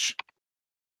match,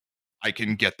 I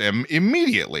can get them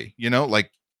immediately,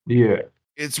 like, yeah,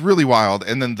 it's really wild.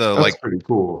 And then that's pretty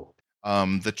cool.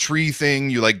 The tree thing,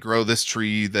 you like grow this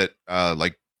tree that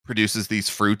like produces these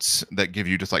fruits that give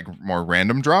you just like more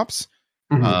random drops.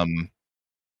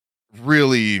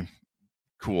 Really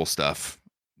cool stuff.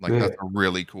 Like that's a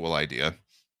really cool idea.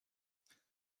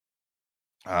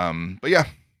 But yeah,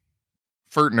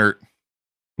 Fortnite.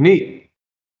 Neat.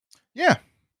 Yeah.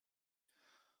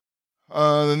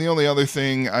 Then the only other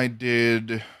thing I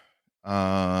did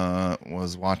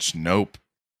was watch Nope.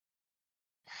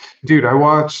 Dude, I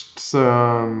watched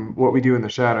some What We Do in the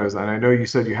Shadows, and I know you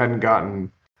said you hadn't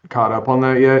gotten caught up on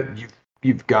that yet.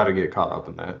 You've got to get caught up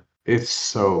in that. It's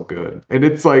so good. And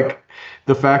it's like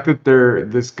the fact that they're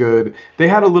this good. They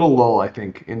had a little lull, I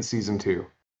think, in season 2.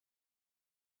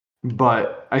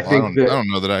 But I think I don't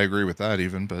know that I agree with that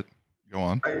even, but go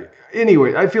on.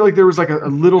 Anyway, I feel like there was like a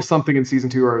little something in season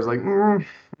 2 where I was like,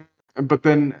 but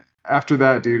then after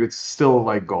that, dude, it's still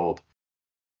like gold.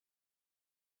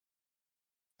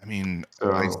 I mean,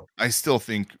 I still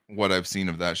think what I've seen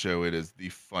of that show, it is the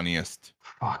funniest.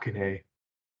 Fucking A.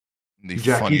 The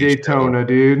Jackie Daytona,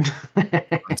 dude. On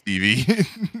TV.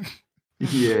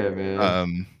 Yeah,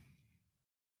 man.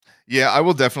 Yeah, I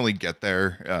will definitely get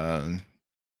there.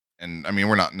 And I mean,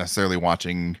 we're not necessarily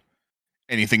watching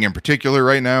anything in particular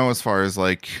right now, as far as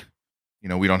like,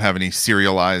 we don't have any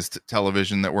serialized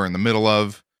television that we're in the middle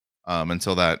of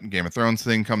until that Game of Thrones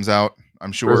thing comes out,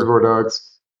 I'm sure.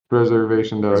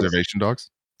 Reservation Dogs.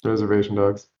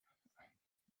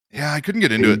 Yeah, I couldn't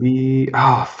get into it.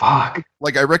 Oh, fuck.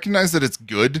 Like, I recognize that it's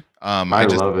good. I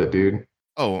love it, dude.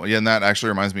 Oh, yeah, and that actually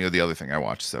reminds me of the other thing I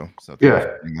watched. So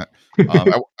yeah.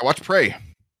 I watched Prey.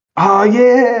 Oh,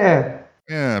 yeah.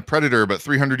 Yeah, Predator, but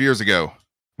 300 years ago.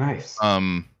 Nice.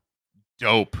 Um,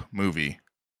 dope movie.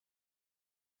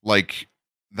 Like,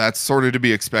 that's sort of to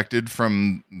be expected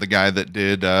from the guy that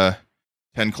did 10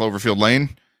 Cloverfield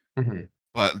Lane, Mhm.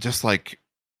 but just like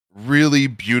really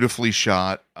beautifully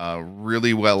shot,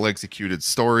 really well executed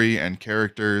story and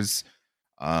characters.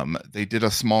 They did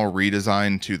a small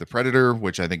redesign to the Predator,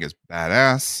 which I think is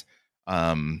badass.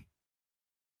 Um,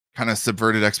 kind of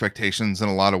subverted expectations in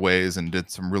a lot of ways and did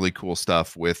some really cool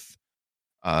stuff with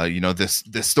this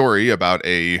story about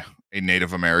a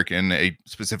Native American, a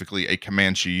specifically a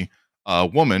Comanche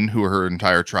woman who her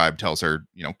entire tribe tells her,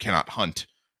 cannot hunt.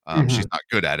 She's Mhm. not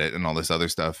good at it and all this other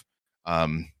stuff.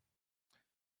 Um,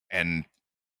 and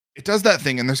it does that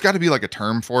thing, and there's got to be like a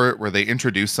term for it where they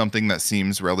introduce something that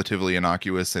seems relatively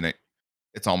innocuous, and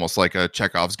it's almost like a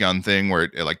Chekhov's gun thing where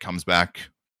it like comes back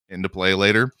into play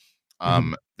later.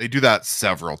 Mhm. They do that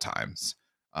several times,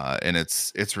 and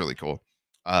it's really cool.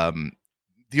 Um,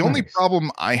 the only Nice.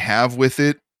 problem I have with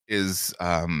it is,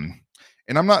 and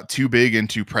I'm not too big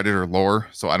into Predator lore,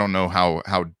 so I don't know how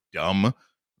dumb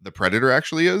the Predator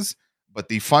actually is. But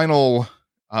the final,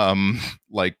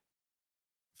 like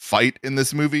fight in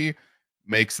this movie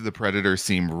makes the Predator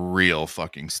seem real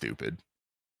fucking stupid.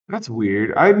 That's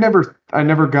weird. I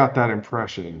never got that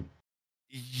impression.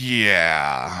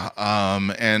 Yeah.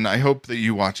 And I hope that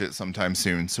you watch it sometime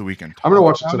soon so we can I'm gonna talk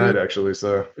watch it about tonight, it. actually.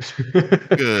 So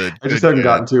Good, I just good, haven't good.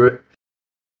 gotten to it,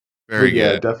 Very but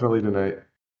yeah, good. definitely tonight.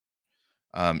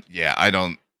 Yeah,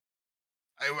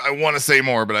 I want to say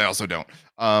more, but I also don't.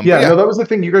 But Yeah, yeah, no, that was the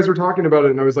thing. You guys were talking about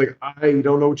it, and I was like, I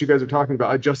don't know what you guys are talking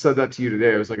about. I just said that to you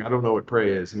today. I was like, I don't know what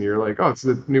Prey is, and you're like, oh, it's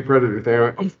the new Predator thing. I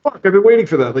went, oh fuck, I've been waiting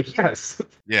for that. Like, yes.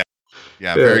 yeah,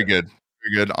 yeah, Yeah. very good.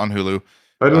 Very good on Hulu.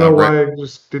 I don't know Right. why I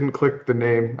just didn't click the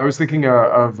name. I was thinking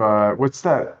of what's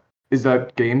that? Is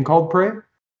that game called Prey?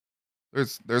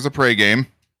 There's a Prey game,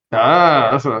 Ah,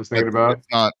 that's what I was but thinking about.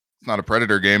 it's not a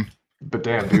Predator game. But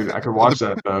damn, dude, I could The watch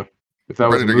that though. If the that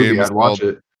was a Predator game movie, is I'd watch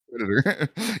called it. Predator.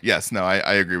 Yes, no,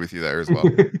 I agree with you there as well.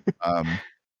 Um,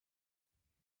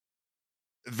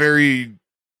 very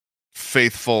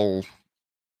faithful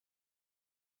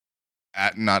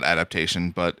not adaptation,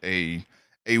 but a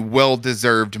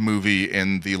well-deserved movie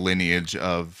in the lineage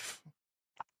of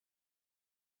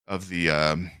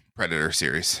the Predator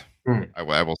series. Hmm. I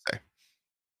will say.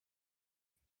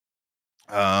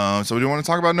 So do you want to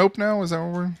talk about Nope now? Is that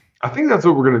what we're I think that's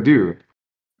what we're gonna do.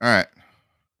 all right?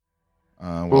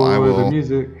 Well, Spoiler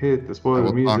music, hit the I spoiler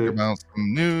will talk music. about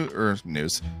some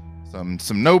news,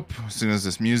 some Nope as soon as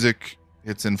this music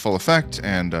hits in full effect,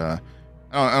 and I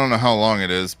don't know how long it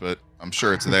is, but I'm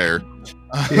sure it's there.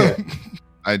 Yeah.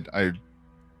 I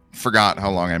forgot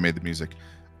how long I made the music.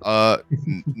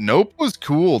 Nope was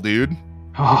cool, dude.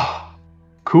 Oh,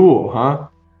 cool, huh?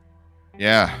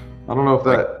 Yeah, I don't know if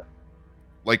like that.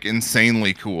 like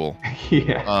insanely cool.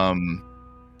 Yeah.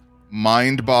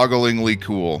 Mind-bogglingly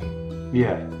cool.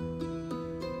 Yeah.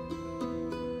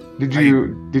 Did I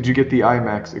you get the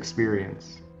IMAX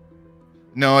experience?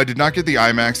 No, I did not get the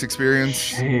IMAX experience.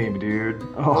 Shame, dude.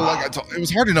 Well, Oh. like it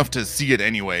was hard enough to see it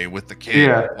anyway with the kid.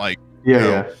 Yeah. Like, Yeah,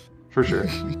 yeah, for sure.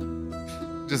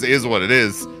 just is what it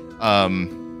is.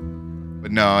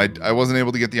 But no, I wasn't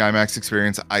able to get the IMAX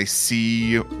experience. I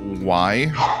see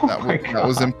why Oh my that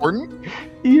was God. important.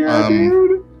 Yeah,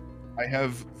 dude. I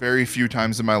have very few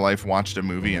times in my life watched a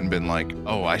movie and been like,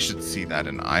 "Oh, I should see that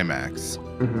in IMAX."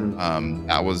 Mhm.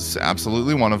 That was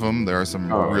absolutely one of them. There are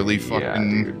some Oh, really yeah,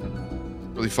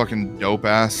 dude. fucking dope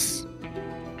ass,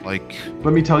 like,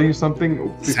 Let me tell you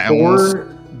something. sounds.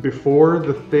 Before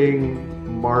the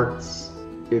thing marks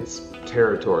its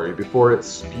territory, before it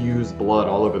spews blood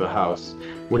all over the house,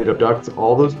 when it abducts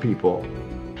all those people,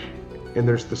 and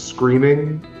there's the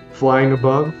screaming flying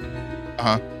above,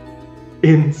 Uh-huh.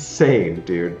 insane,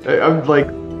 dude. I'm like,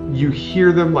 you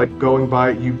hear them like going by,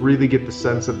 you really get the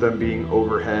sense of them being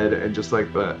overhead and just like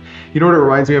you know what it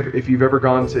reminds me of? If you've ever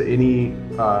gone to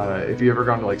if you ever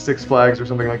gone to like Six Flags or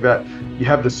something like that, you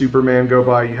have the Superman go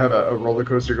by, you have a roller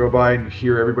coaster go by, and you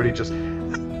hear everybody just,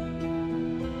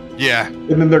 Yeah, and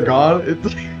then they're gone.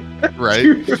 It's like, right.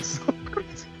 dude, it's so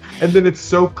crazy. And then it's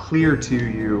so clear to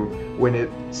you when it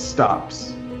stops,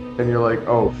 and you're like,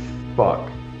 oh fuck.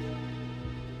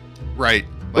 Right.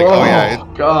 Like, oh yeah, Oh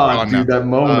god, gone dude, now. that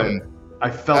moment. I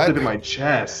felt that- it in my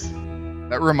chest.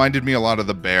 that reminded me a lot of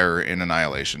the bear in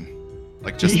Annihilation.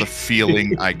 Like, just the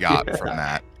feeling I got Yeah. from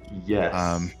that. Yes.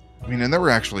 I mean, and there were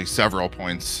actually several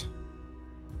points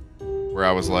where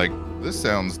I was like, this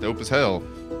sounds dope as hell.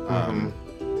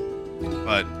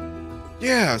 But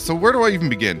yeah, so where do I even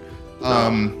begin? I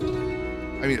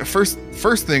mean, first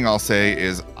thing I'll say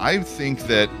is I think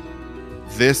that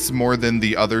this, more than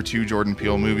the other two Jordan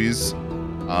Peele movies,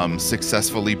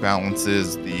 successfully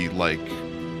balances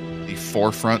the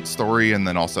forefront story and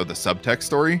then also the subtext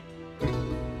story.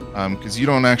 Because you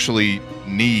don't actually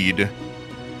need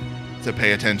to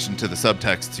pay attention to the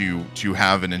subtext to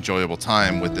have an enjoyable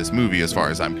time with this movie, as far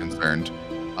as I'm concerned.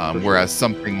 Whereas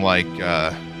something like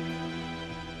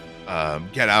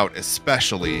Get Out,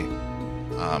 especially,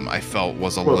 I felt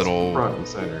was a little front and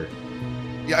center.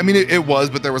 Yeah, I mean it was,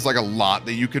 but there was like a lot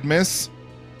that you could miss.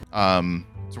 To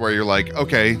where you're like,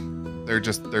 okay,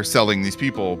 they're selling these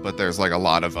people, but there's like a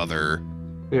lot of other,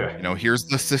 here's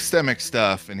the systemic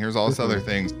stuff and here's all this other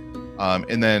things.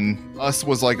 And then Us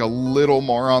was like a little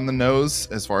more on the nose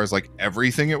as far as like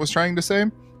everything it was trying to say.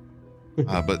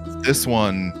 But this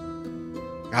one,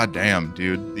 god damn,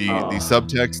 dude, the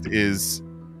subtext is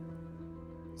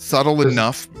subtle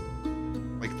enough.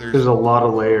 Like there's a lot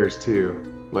of layers too.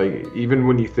 Like even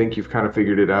when you think you've kind of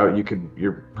figured it out,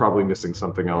 you're probably missing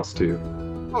something else too.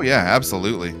 Oh yeah,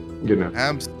 absolutely.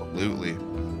 Absolutely.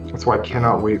 That's why I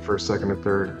cannot wait for a second or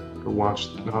third to watch.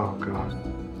 Oh god.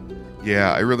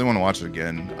 Yeah, I really want to watch it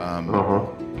again.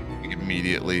 Like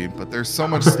immediately. But there's so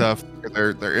much stuff.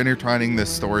 They're intertwining this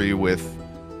story with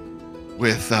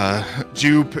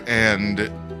Jupe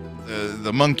and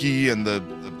the monkey and the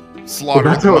slaughter.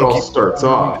 Well, that's how it all starts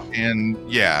off. And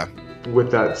yeah.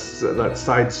 With that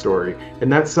side story,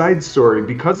 and that side story,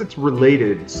 because it's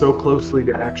related so closely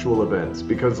to actual events,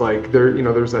 because like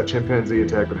there's that chimpanzee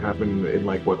attack that happened in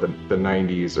like what the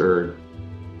 90s or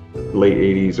late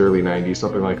 80s, early 90s,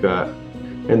 something like that,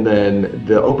 and then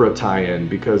the Oprah tie-in,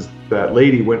 because that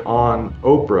lady went on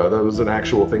Oprah, that was an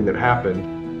actual thing that happened,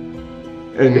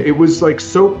 and it was like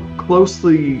so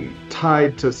closely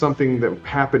tied to something that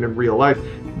happened in real life.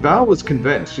 Val was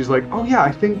convinced. She's like, oh yeah,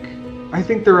 I think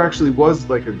there actually was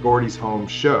like a Gordy's Home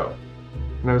show,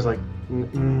 and I was like,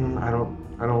 I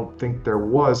don't think there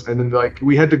was. And then like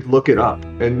we had to look it up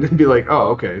and be like, oh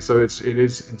okay, so it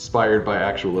is inspired by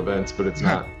actual events, but it's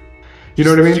not. You know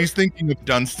what I mean? She's thinking of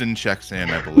Dunstan Checks In,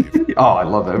 I believe. Oh, I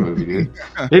love that movie, dude.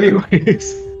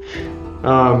 Anyways,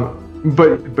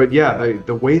 but yeah,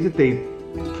 the way that they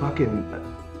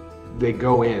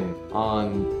go in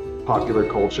on popular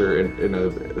culture in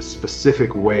a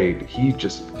specific way, he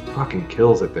just fucking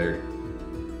kills it there.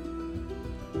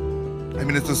 I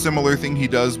mean, it's a similar thing he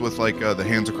does with like the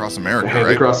Hands Across America, Hands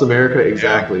right? Across America,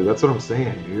 exactly. Yeah. That's what I'm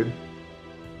saying, dude.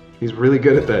 He's really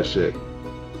good at that shit.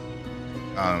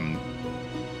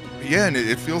 Yeah, and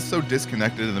it feels so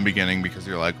disconnected in the beginning because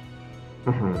you're like,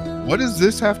 what does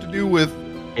this have to do with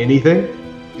anything?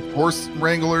 Horse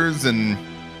wranglers and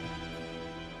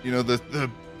the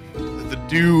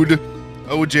dude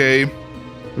OJ,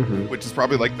 which is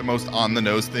probably like the most on the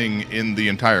nose thing in the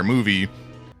entire movie,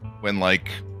 when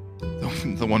like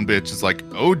the one bitch is like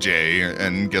OJ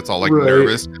and gets all like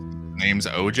nervous. His name's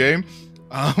OJ.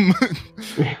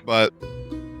 But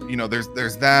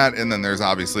there's that, and then there's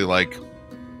obviously like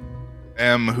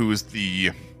M, who's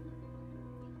the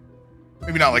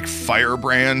maybe not like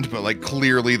firebrand, but like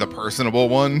clearly the personable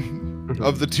one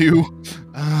of the two.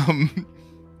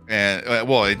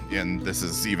 And this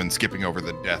is even skipping over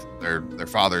the death, their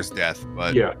father's death,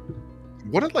 but yeah,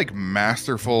 what a like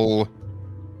masterful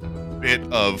bit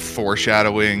of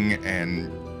foreshadowing, and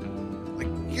like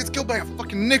he gets killed by a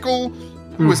fucking nickel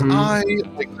through his eye.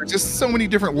 Like there's just so many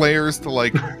different layers to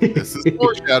like this is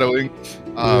foreshadowing,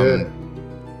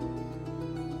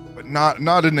 but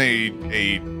not in a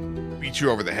beat you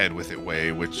over the head with it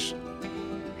way, which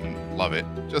I mean, love it,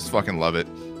 just fucking love it.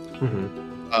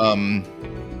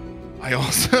 I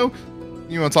also,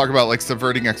 you want to talk about like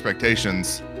subverting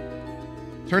expectations.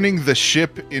 Turning the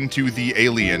ship into the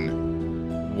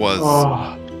alien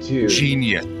was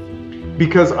genius.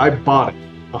 Because I bought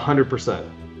it 100%.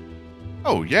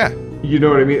 Oh yeah. You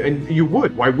know what I mean? And you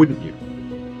would. Why wouldn't you?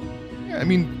 Yeah, I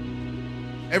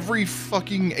mean, every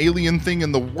fucking alien thing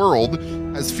in the world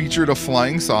has featured a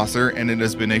flying saucer, and it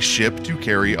has been a ship to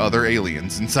carry other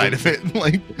aliens inside of it.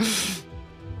 Like.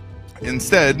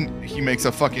 Instead, he makes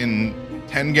a fucking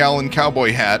 10-gallon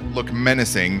cowboy hat look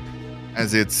menacing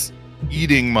as it's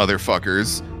eating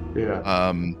motherfuckers.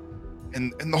 Yeah.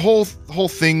 And the whole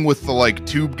thing with the like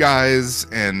tube guys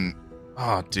and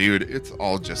dude, it's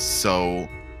all just so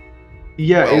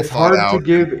it's hard to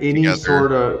give any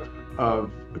sort of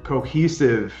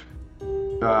cohesive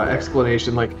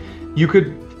explanation. Like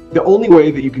the only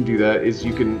way that you can do that is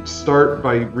you can start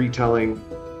by retelling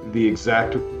the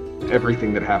exact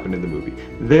everything that happened in the movie.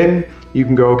 Then you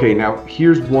can go, okay, now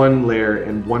here's one layer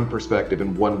and one perspective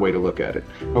and one way to look at it.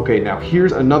 Okay, now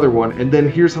here's another one, and then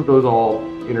here's how those all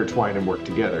intertwine and work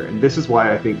together. And this is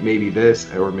why I think maybe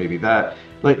this or maybe that.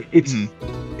 Like it's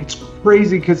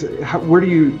crazy because where do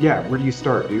you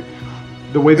start, dude?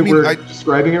 The way that we're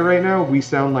describing it right now, we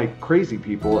sound like crazy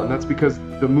people, and that's because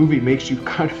the movie makes you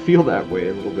kind of feel that way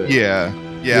a little bit. Yeah,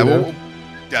 well,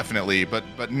 definitely,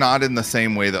 but not in the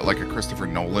same way that like a Christopher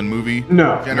Nolan movie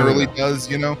generally does.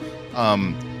 You know,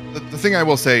 the thing I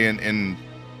will say in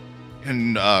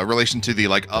relation to the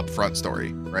like upfront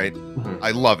story, right?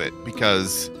 I love it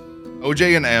because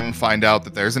OJ and M find out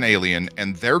that there's an alien,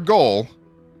 and their goal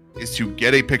is to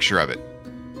get a picture of it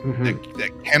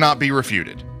that cannot be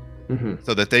refuted.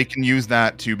 So that they can use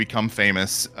that to become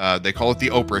famous. They call it the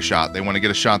Oprah shot. They want to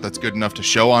get a shot that's good enough to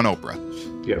show on Oprah.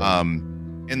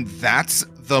 And that's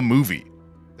the movie.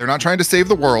 They're not trying to save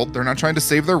the world. They're not trying to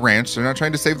save their ranch. They're not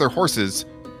trying to save their horses.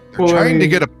 They're trying to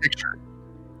get a picture.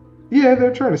 Yeah,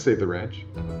 they're trying to save the ranch.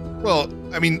 Well,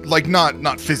 I mean, like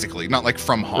not physically, not like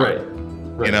from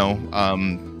harm. Right. You know,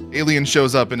 Alien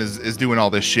shows up and is doing all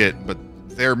this shit, but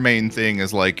their main thing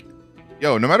is like,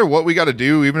 yo, no matter what we got to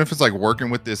do, even if it's like working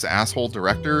with this asshole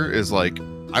director, is like,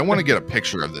 I want to get a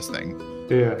picture of this thing.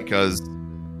 Yeah. Because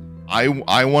I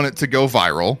want it to go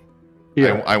viral.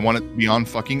 Yeah. I want it to be on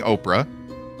fucking Oprah.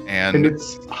 And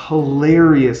it's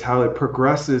hilarious how it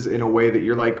progresses in a way that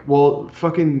you're like, well,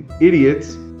 fucking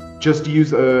idiots, just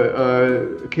use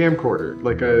a camcorder,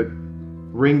 like a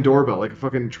Ring doorbell, like a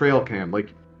fucking trail cam,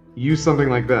 like use something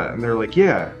like that. And they're like,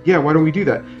 yeah, why don't we do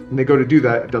that? And they go to do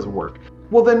that, it doesn't work.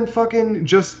 Well, then fucking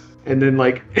just, and then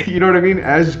like, you know what I mean?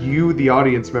 As you, the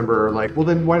audience member, are like, well,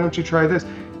 then why don't you try this?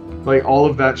 Like, all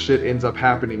of that shit ends up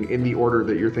happening in the order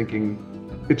that you're thinking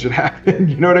it should happen.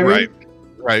 You know what I mean?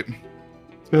 Right.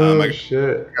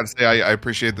 Shit. I gotta say, I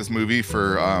appreciate this movie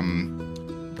for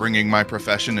bringing my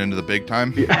profession into the big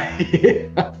time.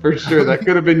 Yeah, for sure. That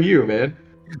could have been you, man.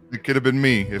 It could have been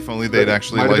me if only they'd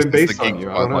actually licensed the Geek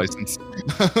Squad license.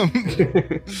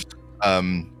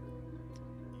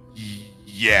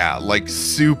 Yeah, like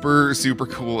super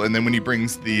cool. And then when he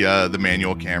brings the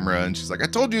manual camera, and she's like, "I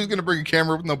told you he was gonna bring a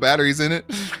camera with no batteries in it."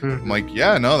 I'm like,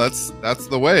 "Yeah, no, that's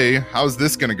the way. How's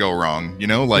this gonna go wrong? You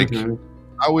know, like,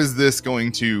 how is this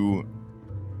going to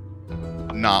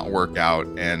not work out?"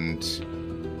 And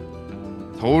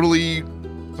totally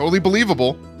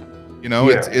believable. You know,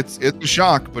 it's a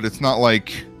shock, but it's not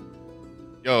like,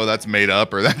 yo, that's made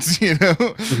up, or that's, you know.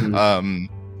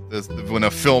 When a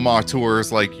film auteur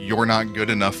is like, you're not good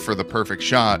enough for the perfect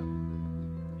shot,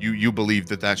 you believe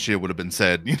that shit would have been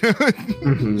said, you know.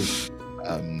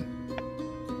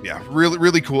 Yeah,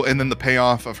 really cool. And then the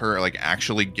payoff of her like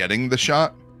actually getting the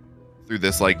shot through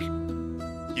this like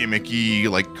gimmicky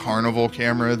like carnival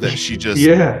camera that she just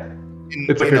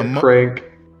it's like a crank.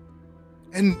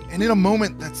 And in a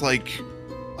moment that's like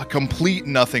a complete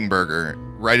nothing burger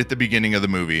right at the beginning of the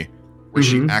movie, where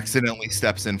she accidentally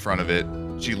steps in front of it.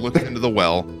 She looks into the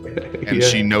well, and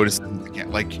she notices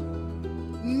again. Like,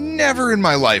 never in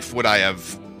my life would I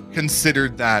have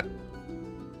considered that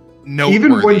noteworthy.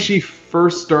 Even when she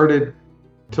first started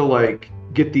to like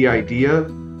get the idea,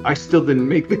 I still didn't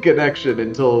make the connection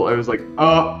until I was like,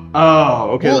 oh,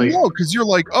 okay. Well, no, because you're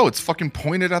like, oh, it's fucking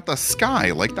pointed at the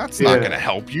sky. Like, that's not gonna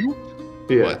help you.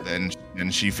 Yeah. But then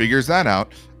she figures that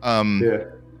out.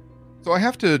 So I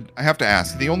have to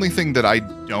ask. The only thing that I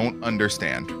don't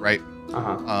understand, right?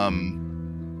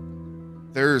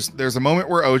 There's a moment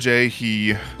where OJ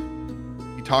he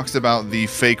talks about the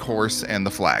fake horse and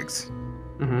the flags,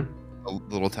 the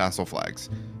little tassel flags,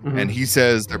 and he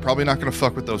says they're probably not going to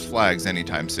fuck with those flags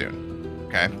anytime soon.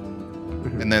 Okay,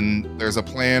 and then there's a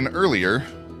plan earlier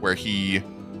where he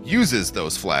uses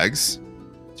those flags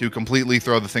to completely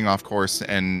throw the thing off course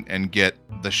and get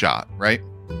the shot, right?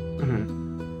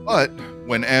 But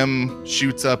when M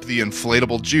shoots up the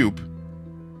inflatable jupe,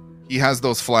 he has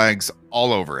those flags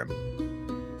all over him,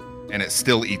 and it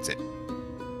still eats it.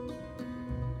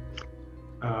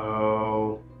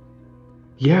 Oh,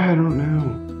 yeah, I don't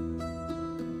know.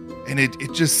 And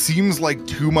it just seems like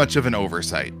too much of an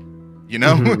oversight, you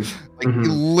know? Like, he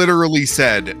literally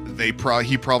said he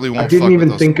probably won't. I didn't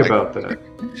even think about that.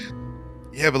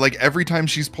 Yeah, but like every time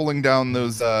she's pulling down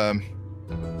those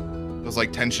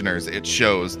like tensioners, it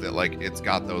shows that like it's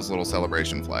got those little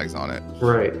celebration flags on it.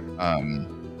 Right.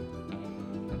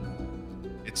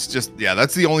 It's just,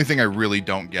 that's the only thing I really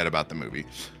don't get about the movie.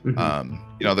 You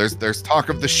know, there's talk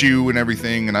of the shoe and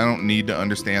everything, and I don't need to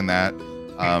understand that.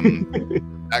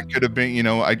 That could have been, you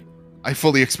know, I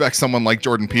fully expect someone like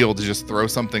Jordan Peele to just throw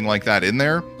something like that in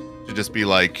there, to just be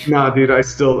like, nah, dude, I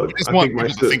think my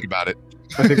shit, think about it.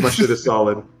 I think my shit is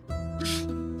solid.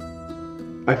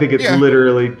 I think it's Yeah.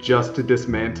 literally just to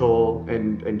dismantle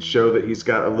and show that he's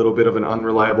got a little bit of an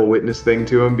unreliable witness thing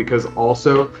to him, because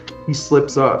also he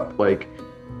slips up. Like,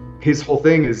 his whole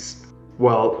thing is,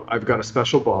 well, I've got a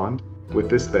special bond with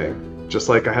this thing, just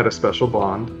like I had a special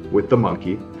bond with the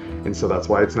monkey, and so that's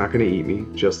why it's not going to eat me,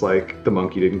 just like the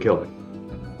monkey didn't kill me.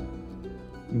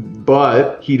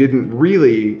 But he didn't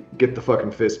really get the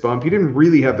fucking fist bump. He didn't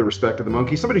really have the respect of the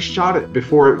monkey. Somebody shot it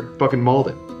before it fucking mauled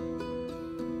him.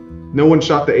 No one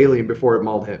shot the alien before it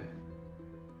mauled him.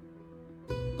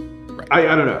 Right.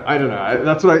 I don't know.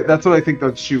 That's what I think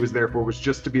that shoe was there for, was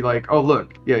just to be like, oh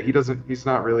look, yeah, he's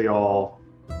not all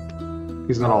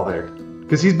there.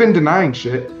 Because he's been denying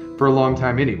shit for a long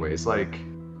time anyways. Like,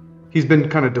 he's been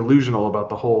kind of delusional about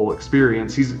the whole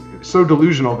experience. He's so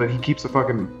delusional that he keeps a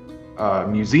fucking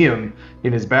museum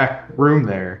in his back room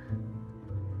there.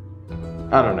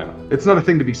 I don't know. It's not a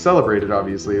thing to be celebrated,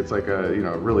 obviously. It's like a,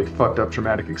 really fucked up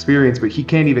traumatic experience, but he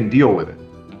can't even deal with it.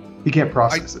 He can't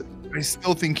process it. I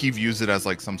still think he views it as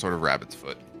like some sort of rabbit's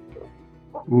foot.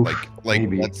 Oof, Like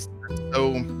maybe. that's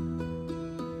so.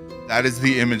 That is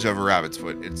the image of a rabbit's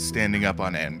foot. It's standing up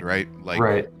on end, right? Like,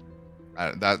 right.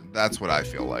 That's what I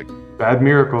feel like. Bad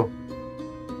miracle.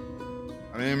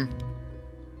 I mean,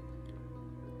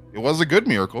 it was a good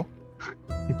miracle.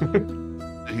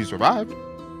 He survived.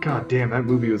 God damn, that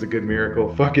movie was a good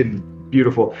miracle. Fucking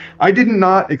beautiful. I did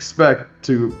not expect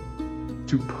to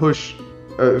push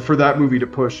for that movie to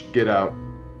push Get Out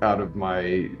of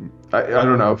my. I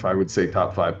don't know if I would say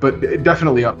top 5, but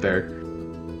definitely up there.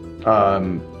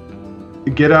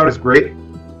 Get Out is great,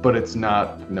 but it's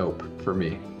not Nope for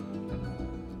me.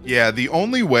 Yeah, the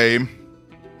only way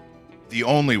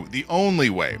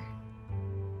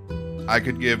I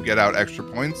could give Get Out extra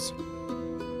points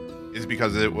is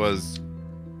because it was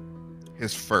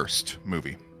his first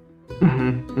movie.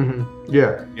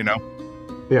 Yeah. You know?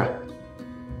 Yeah.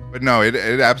 But no, it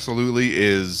absolutely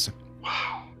is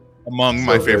among So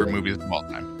my favorite good. movies of all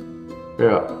time.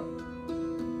 Yeah.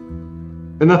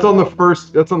 And that's on the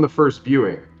first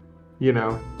viewing,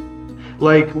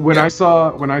 Like when I saw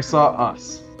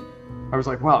Us, I was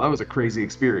like, wow, that was a crazy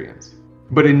experience.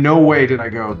 But in no way did I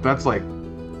go, that's like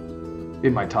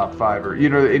in my top 5 or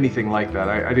anything like that.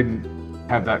 I didn't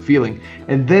have that feeling.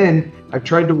 And then I've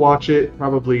tried to watch it,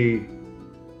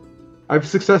 I've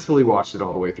successfully watched it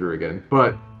all the way through again,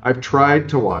 but I've tried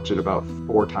to watch it about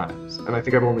 4 times, and I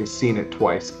think I've only seen it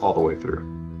twice all the way through.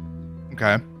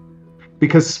 Okay.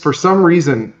 Because for some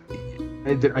reason,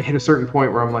 I hit a certain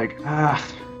point where I'm like,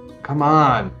 come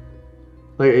on.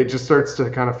 Like, it just starts to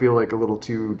kind of feel like a little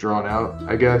too drawn out,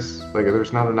 I guess. Like,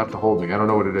 there's not enough to hold me. I don't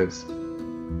know what it is.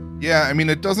 Yeah, I mean,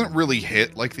 it doesn't really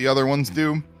hit like the other ones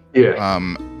do. Yeah.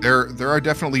 There are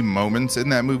definitely moments in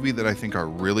that movie that I think are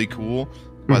really cool,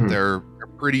 but they're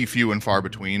pretty few and far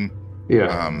between.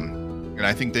 Yeah. And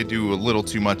I think they do a little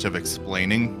too much of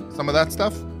explaining some of that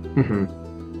stuff.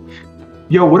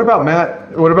 Yo, what about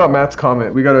Matt? What about Matt's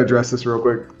comment? We got to address this real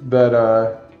quick.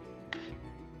 That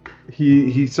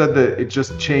he said that it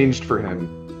just changed for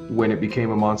him when it became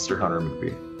a Monster Hunter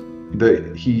movie.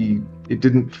 That it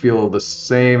didn't feel the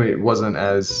same. It wasn't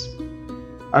as,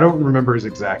 I don't remember his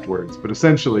exact words, but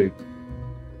essentially,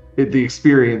 the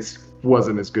experience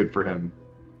wasn't as good for him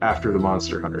after the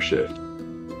Monster Hunter shift.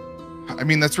 I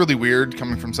mean, that's really weird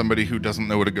coming from somebody who doesn't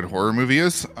know what a good horror movie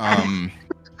is. I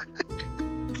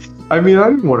mean, I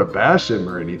didn't want to bash him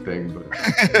or anything, but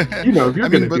if you're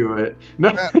going to do it. No.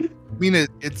 I mean,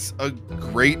 it's a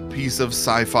great piece of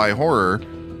sci-fi horror,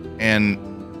 and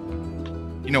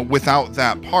without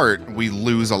that part, we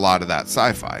lose a lot of that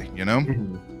sci-fi.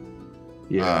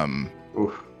 Yeah.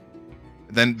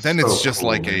 Then So it's just cool,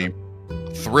 like a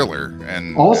thriller,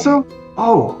 and also,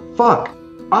 oh fuck,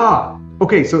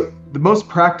 okay. So the most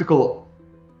practical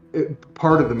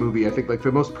part of the movie, I think, like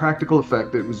the most practical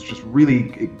effect that was just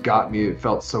really, it got me. It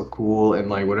felt so cool and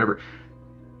like whatever.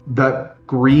 That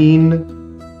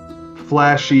green,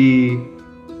 flashy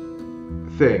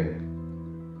thing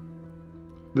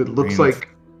that looks like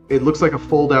a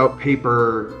fold-out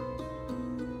paper.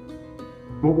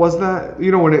 What was that?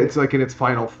 When it's like in its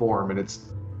final form and it's.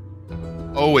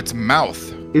 Oh, its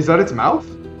mouth. Is that its mouth?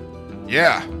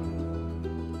 Yeah.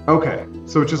 Okay,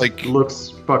 so it just Like- looks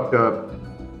fucked up.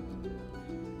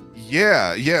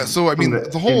 Yeah. So I mean,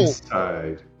 from the whole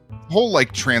inside.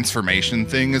 like transformation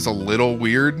thing is a little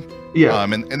weird. Yeah.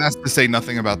 And that's to say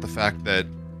nothing about the fact that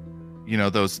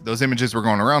those images were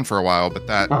going around for a while, but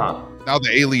that now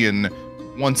the alien,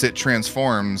 once it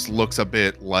transforms, looks a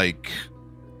bit like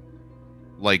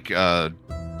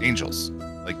angels,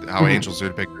 like how angels are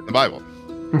depicted in the Bible.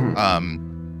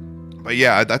 Mhm. But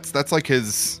yeah, that's like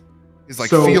his like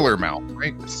So- feeler mouth,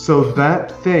 right? So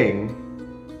that thing,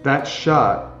 that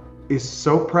shot, is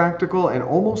so practical and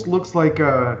almost looks like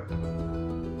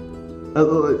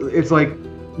it's like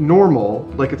normal,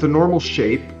 like it's a normal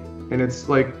shape, and it's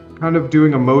like kind of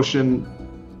doing a motion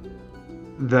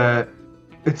that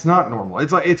it's not normal.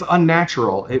 It's like it's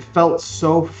unnatural. It felt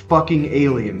so fucking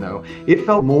alien though. It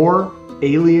felt more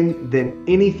alien than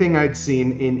anything I'd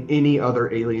seen in any other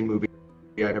alien movie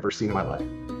I'd ever seen in my life.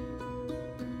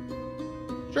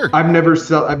 Sure. I've never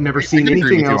seen can agree anything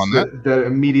with you else on that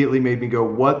immediately made me go,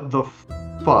 "What the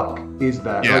fuck is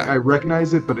that?" Yeah. Like I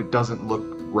recognize it, but it doesn't look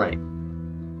right.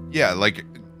 Yeah, like,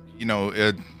 you know,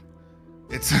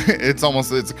 it's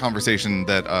it's a conversation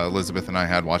that Elizabeth and I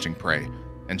had watching Prey,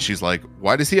 and she's like,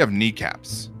 "Why does he have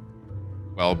kneecaps?"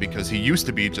 Well, because he used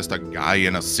to be just a guy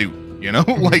in a suit, you know,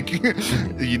 like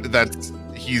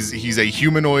he's a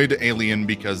humanoid alien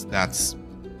because that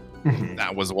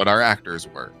was what our actors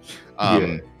were.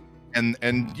 Yeah.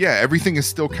 And yeah, everything is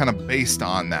still kind of based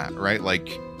on that, right?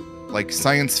 Like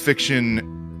science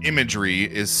fiction imagery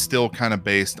is still kind of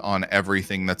based on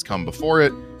everything that's come before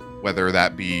it, whether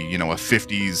that be, you know, a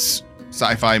 50s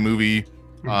sci-fi movie,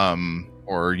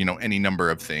 or, you know, any number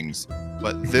of things.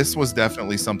 But this was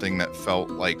definitely something that felt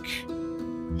like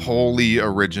wholly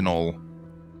original.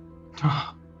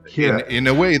 Yeah. In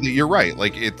a way that you're right.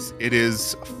 Like it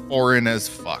is foreign as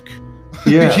fuck.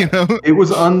 Yeah. You know? It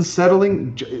was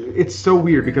unsettling. It's so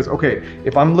weird because, okay,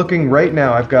 if I'm looking right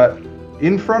now, I've got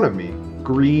in front of me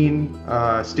green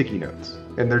sticky notes,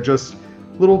 and they're just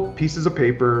little pieces of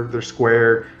paper. They're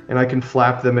square, and I can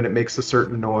flap them, and it makes a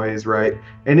certain noise, right?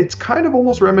 And it's kind of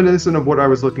almost reminiscent of what I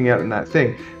was looking at in that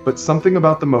thing, but something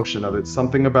about the motion of it,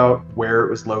 something about where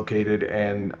it was located,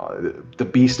 and the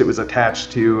beast it was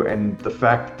attached to, and the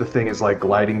fact that the thing is like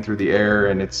gliding through the air,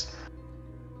 and it's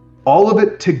all of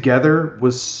it together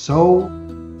was so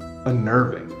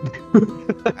unnerving.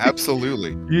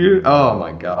 Absolutely. Oh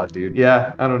my god, dude.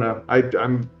 Yeah, I don't know.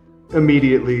 I'm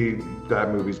immediately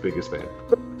that movie's biggest fan.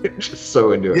 Just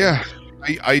so into it. Yeah,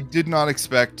 I did not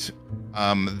expect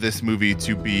this movie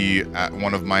to be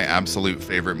one of my absolute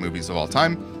favorite movies of all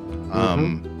time.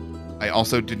 I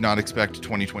also did not expect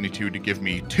 2022 to give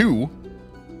me 2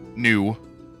 new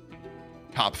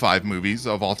top 5 movies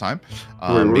of all time.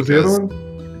 Wait, what was the other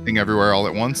one? Everything Everywhere All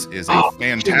at Once is a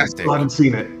fantastic. I haven't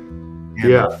seen it.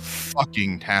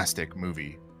 Fucking tastic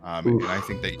movie. And I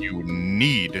think that you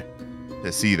need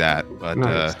to see that. But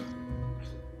Nice.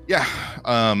 yeah,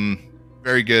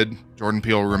 very good. Jordan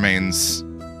Peele remains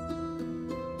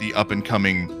the up and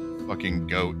coming fucking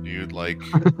goat, dude. Like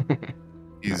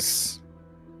he's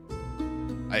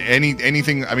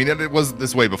anything. I mean, it was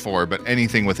this way before, but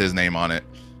anything with his name on it,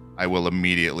 I will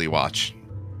immediately watch.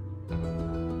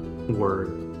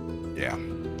 Word. Yeah.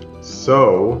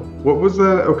 So, what was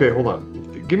that? Okay, hold on.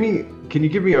 Can you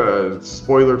give me a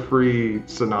spoiler-free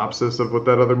synopsis of what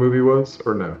that other movie was,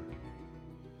 or no?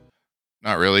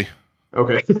 Not really.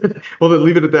 Okay. Well, then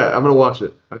leave it at that. I'm gonna watch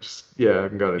it. I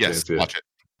haven't got a chance Yes, yet. watch it.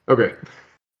 Okay.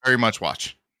 Very much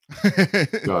watch.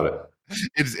 Got it.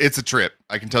 It's a trip.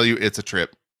 I can tell you, it's a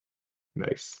trip.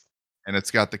 Nice. And it's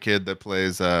got the kid that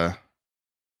plays Short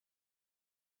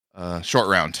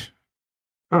Round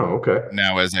Oh, okay.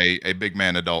 now as a big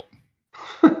man adult.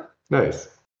 Nice.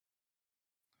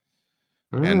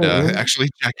 And Alright, man. actually,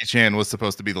 Jackie Chan was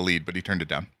supposed to be the lead, but he turned it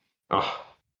down. Oh,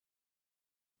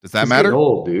 Does that he's matter? getting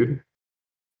old, dude.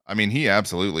 I mean, he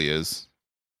absolutely is.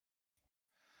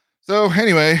 So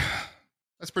anyway,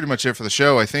 that's pretty much it for the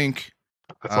show, I think.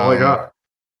 That's all I got.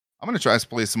 I'm gonna try to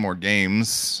play some more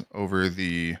games over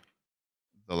the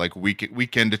like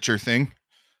weekenditure thing.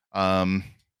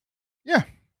 Yeah.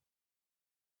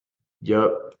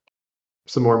 Yep.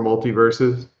 Some more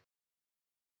multiverses.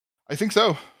 I think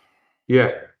so.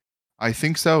 Yeah. I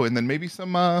think so. And then maybe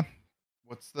some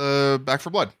what's the Back for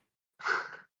Blood?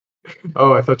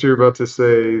 Oh, I thought you were about to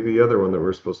say the other one that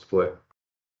we're supposed to play.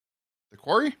 The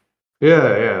Quarry?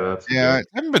 Yeah, that's Yeah, I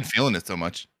haven't been feeling it so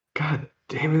much. God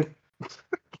damn it.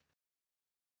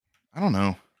 I don't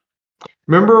know.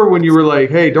 Remember when you were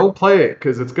like, hey, don't play it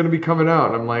because it's going to be coming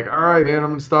out? And I'm like, all right, man, I'm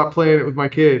going to stop playing it with my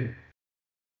kid.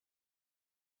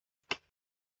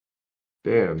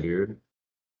 Damn, dude.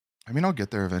 I mean, I'll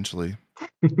get there eventually.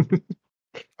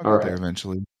 All There right.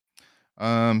 eventually.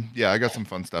 Yeah, I got some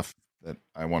fun stuff that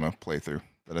I want to play through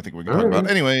that I think we can All talk right.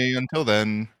 about. Anyway, until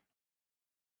then,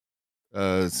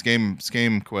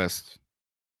 Scame Quest.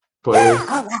 Play.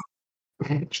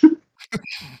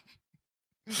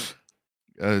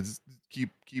 Just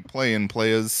keep playing,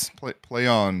 players. Play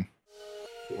on.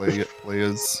 Play it,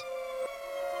 players.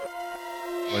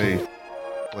 Play.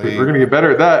 Play, We're gonna get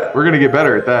better at that. We're gonna get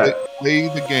better at that. play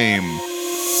the game.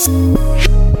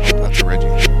 Oh, that's a Reggie.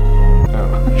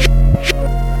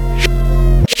 Oh.